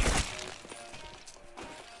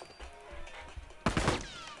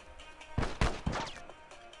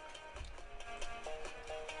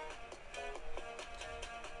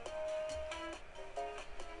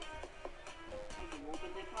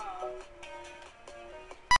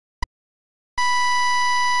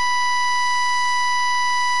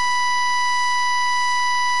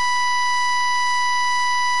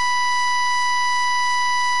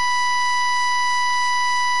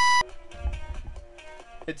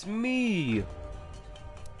 It's me!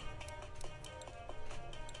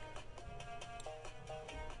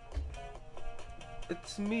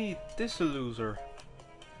 It's me, this loser.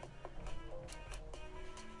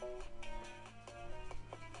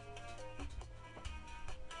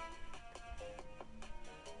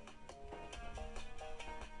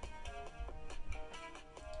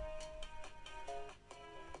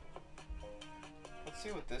 Let's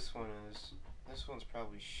see what this one is. This one's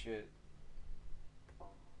probably shit.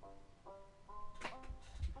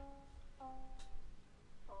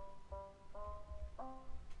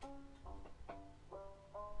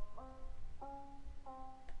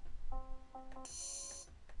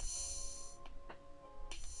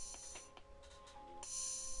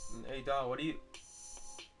 Hey Doll, what do you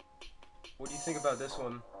think about this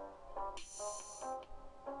one?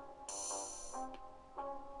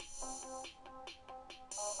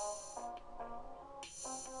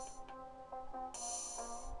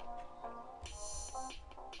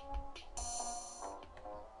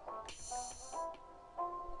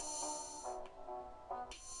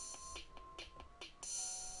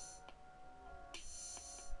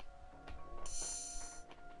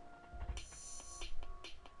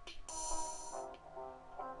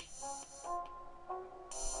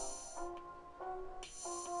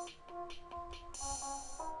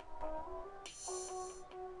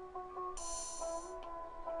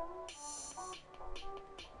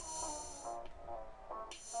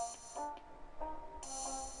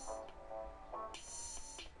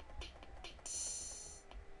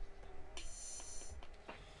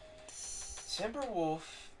 Timberwolf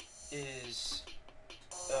is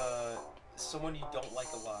someone you don't like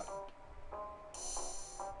a lot.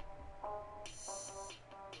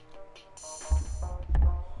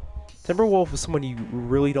 Timberwolf is someone you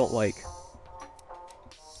really don't like.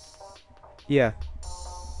 Yeah.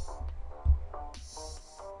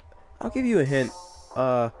 I'll give you a hint.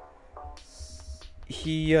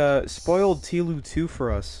 He spoiled Tilu 2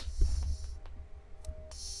 for us.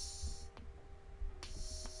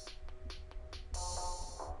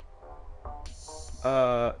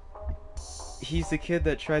 He's the kid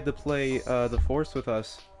that tried to play the Force with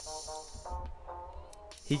us.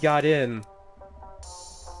 He got in.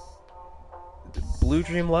 Blue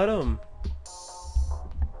Dream let him.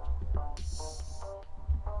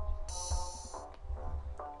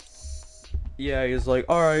 Yeah, he's like,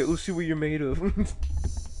 alright, let's see what you're made of.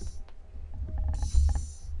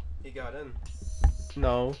 He got in.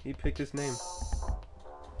 No, he picked his name.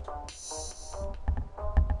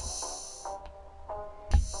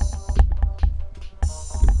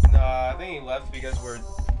 Nah, I think he left because we're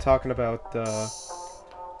talking about,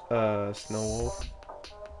 Snow Wolf.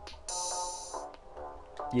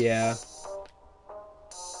 Yeah.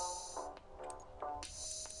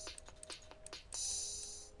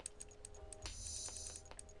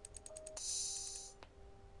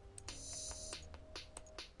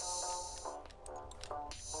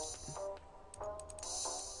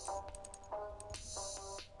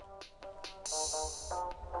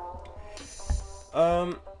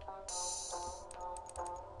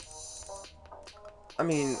 I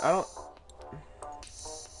mean, I don't...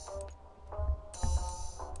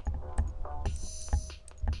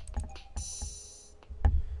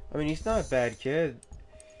 I mean, he's not a bad kid.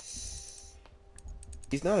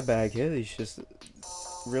 He's not a bad kid, he's just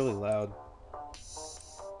really loud.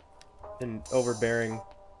 And overbearing.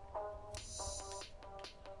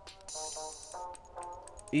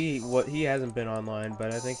 He hasn't been online,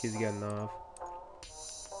 but I think he's getting off.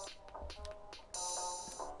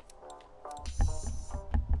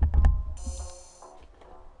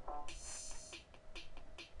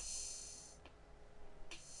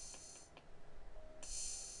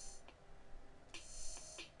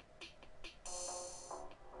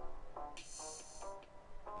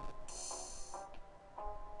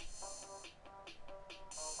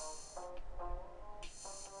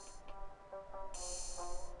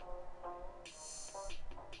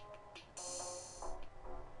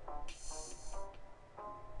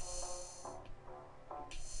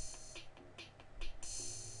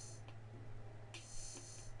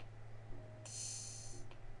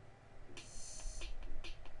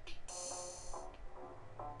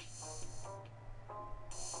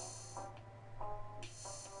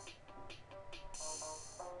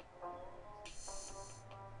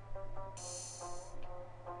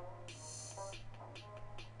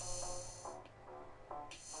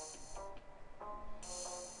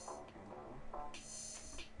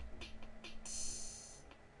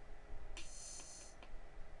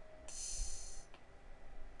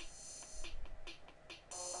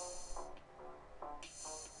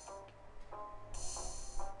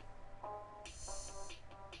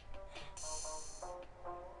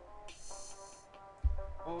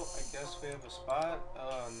 we have a spot?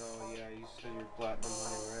 Oh, no, yeah, you said you're platinum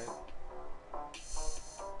money, right?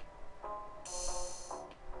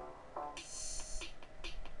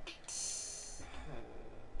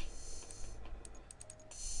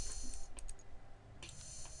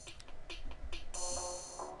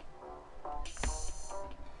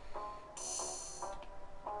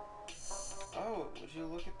 Oh, would you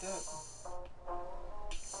look at that?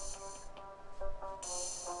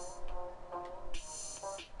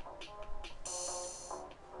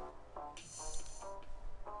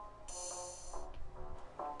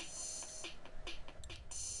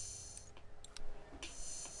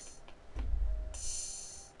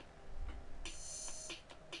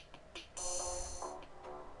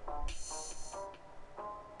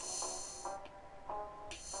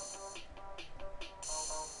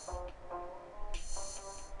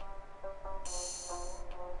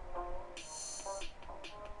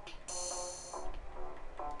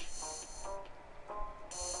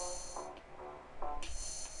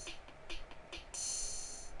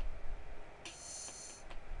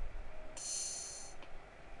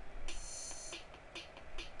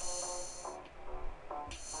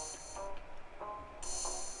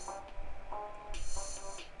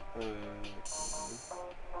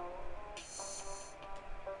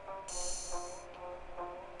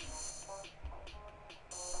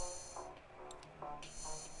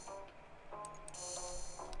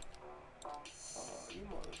 You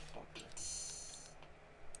motherfucker.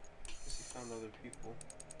 Guess he found other people.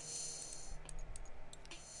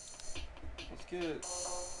 Let's get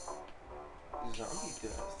zombie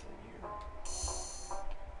death in here.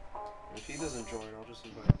 If he doesn't join, I'll just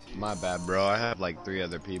invite you. My bad, bro. I have like 3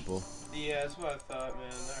 other people. Yeah, that's what I thought,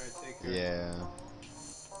 man. Alright, take care. Yeah.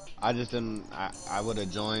 I just didn't. I would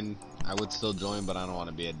have joined. I would still join, but I don't want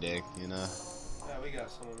to be a dick, you know? Yeah, we got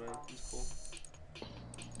someone, man. He's cool.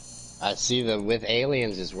 I see the with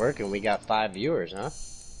aliens is working. We got 5 viewers, huh?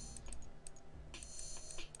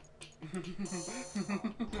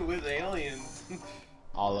 With aliens.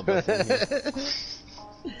 All of us in here.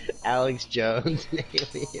 Alex Jones and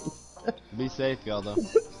aliens. Be safe, y'all, though.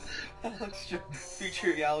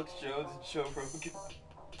 Featuring Alex Jones and Joe Rogan.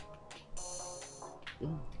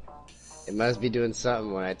 It must be doing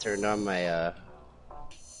something. When I turned on my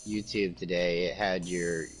YouTube today, it had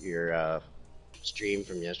your stream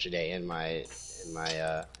from yesterday in my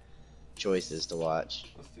choices to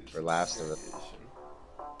watch for Last of Us.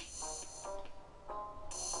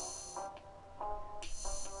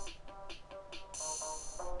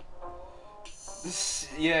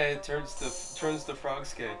 Yeah, it turns the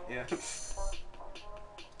frogs gay. Yeah.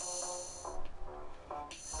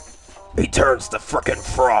 He turns the frickin'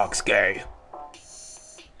 frogs gay.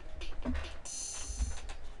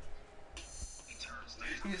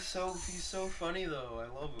 He's so funny though. I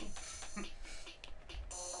love him.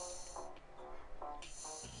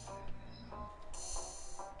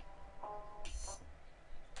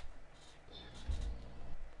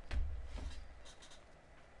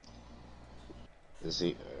 Is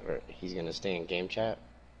he? He's gonna stay in game chat.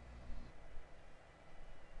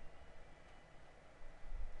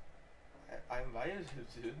 I invited him,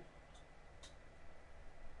 dude.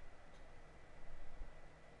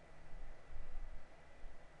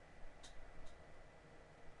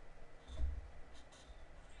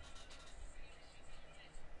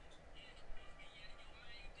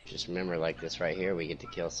 Just remember, like this right here, we get to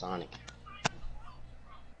kill Sonic.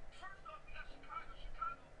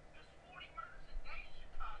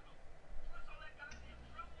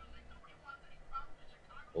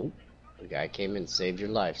 Oh, the guy came and saved your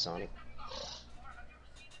life, Sonic.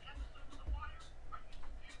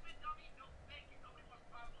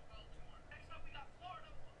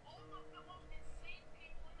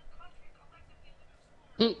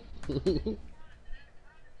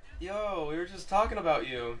 Yo, we were just talking about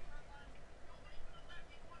you.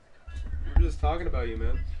 We were just talking about you,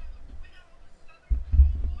 man.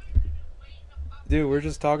 Dude, we're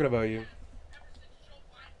just talking about you.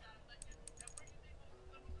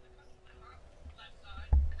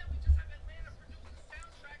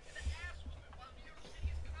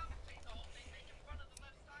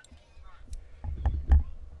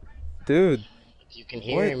 Dude. If you can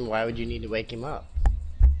hear him, why would you need to wake him up?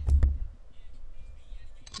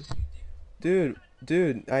 Dude,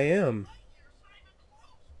 I am.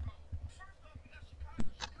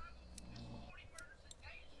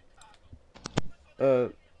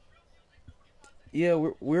 Yeah,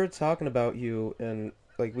 we're talking about you, and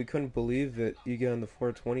like we couldn't believe that you get on the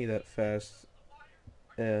 420 that fast,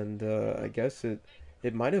 and I guess it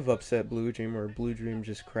might have upset Blue Dream, or Blue Dream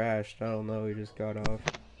just crashed. I don't know. He just got off.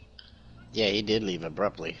 Yeah, he did leave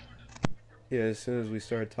abruptly. Yeah, as soon as we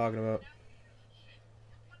started talking about.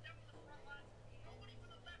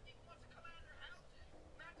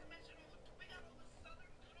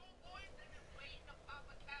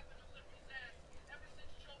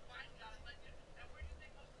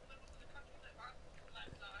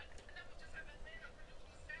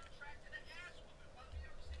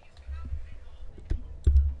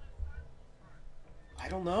 I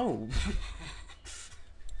don't know.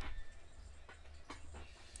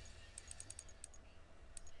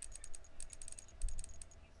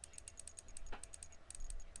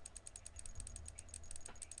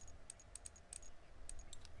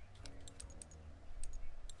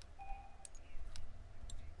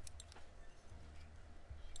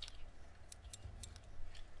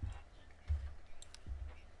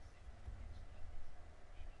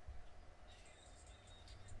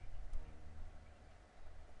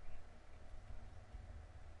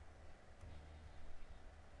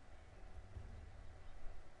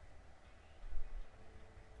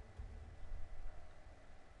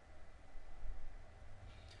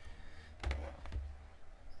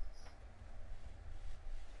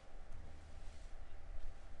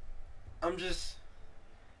 I'm just.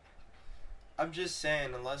 I'm just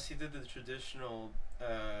saying, unless he did the traditional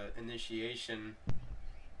initiation.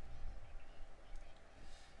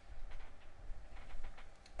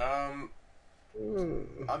 Um,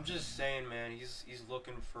 I'm just saying, man. He's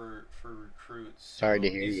looking for recruits, Sorry to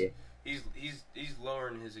so hear you. he's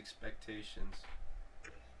lowering his expectations.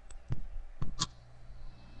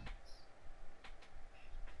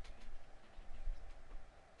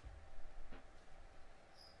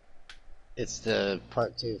 It's the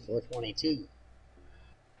part 2, 422.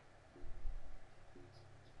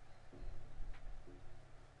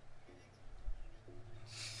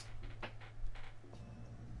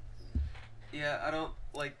 Yeah, I don't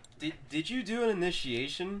like. Did you do an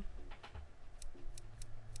initiation?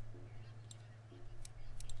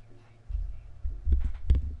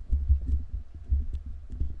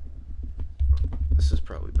 This is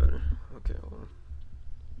probably better. Okay, hold on.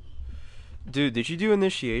 Dude, did you do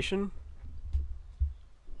initiation?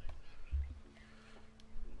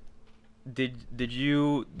 Did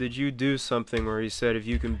you do something where he said if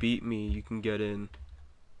you can beat me, you can get in?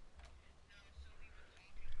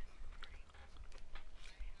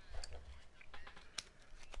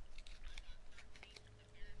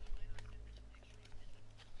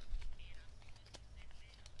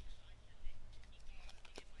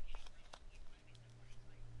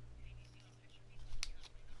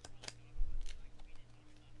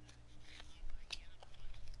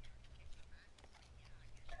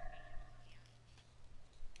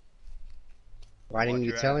 Why didn't Watch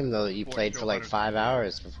you your tell him asses. though that you Report played show for like hunters 5 in the area.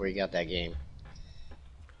 hours before you got that game?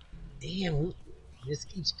 Damn, this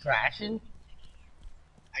keeps crashing.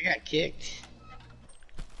 I got kicked.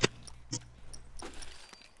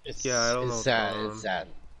 Yeah, I don't know It's what's that going it's on. that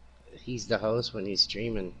he's the host when he's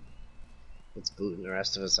streaming. It's booting the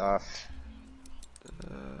rest of us off.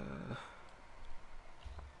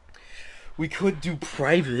 We could do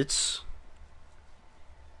privates.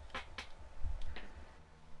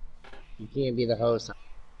 You can't be the host.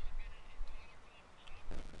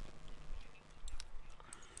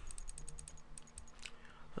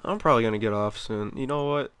 I'm probably gonna get off soon. You know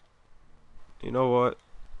what? You know what?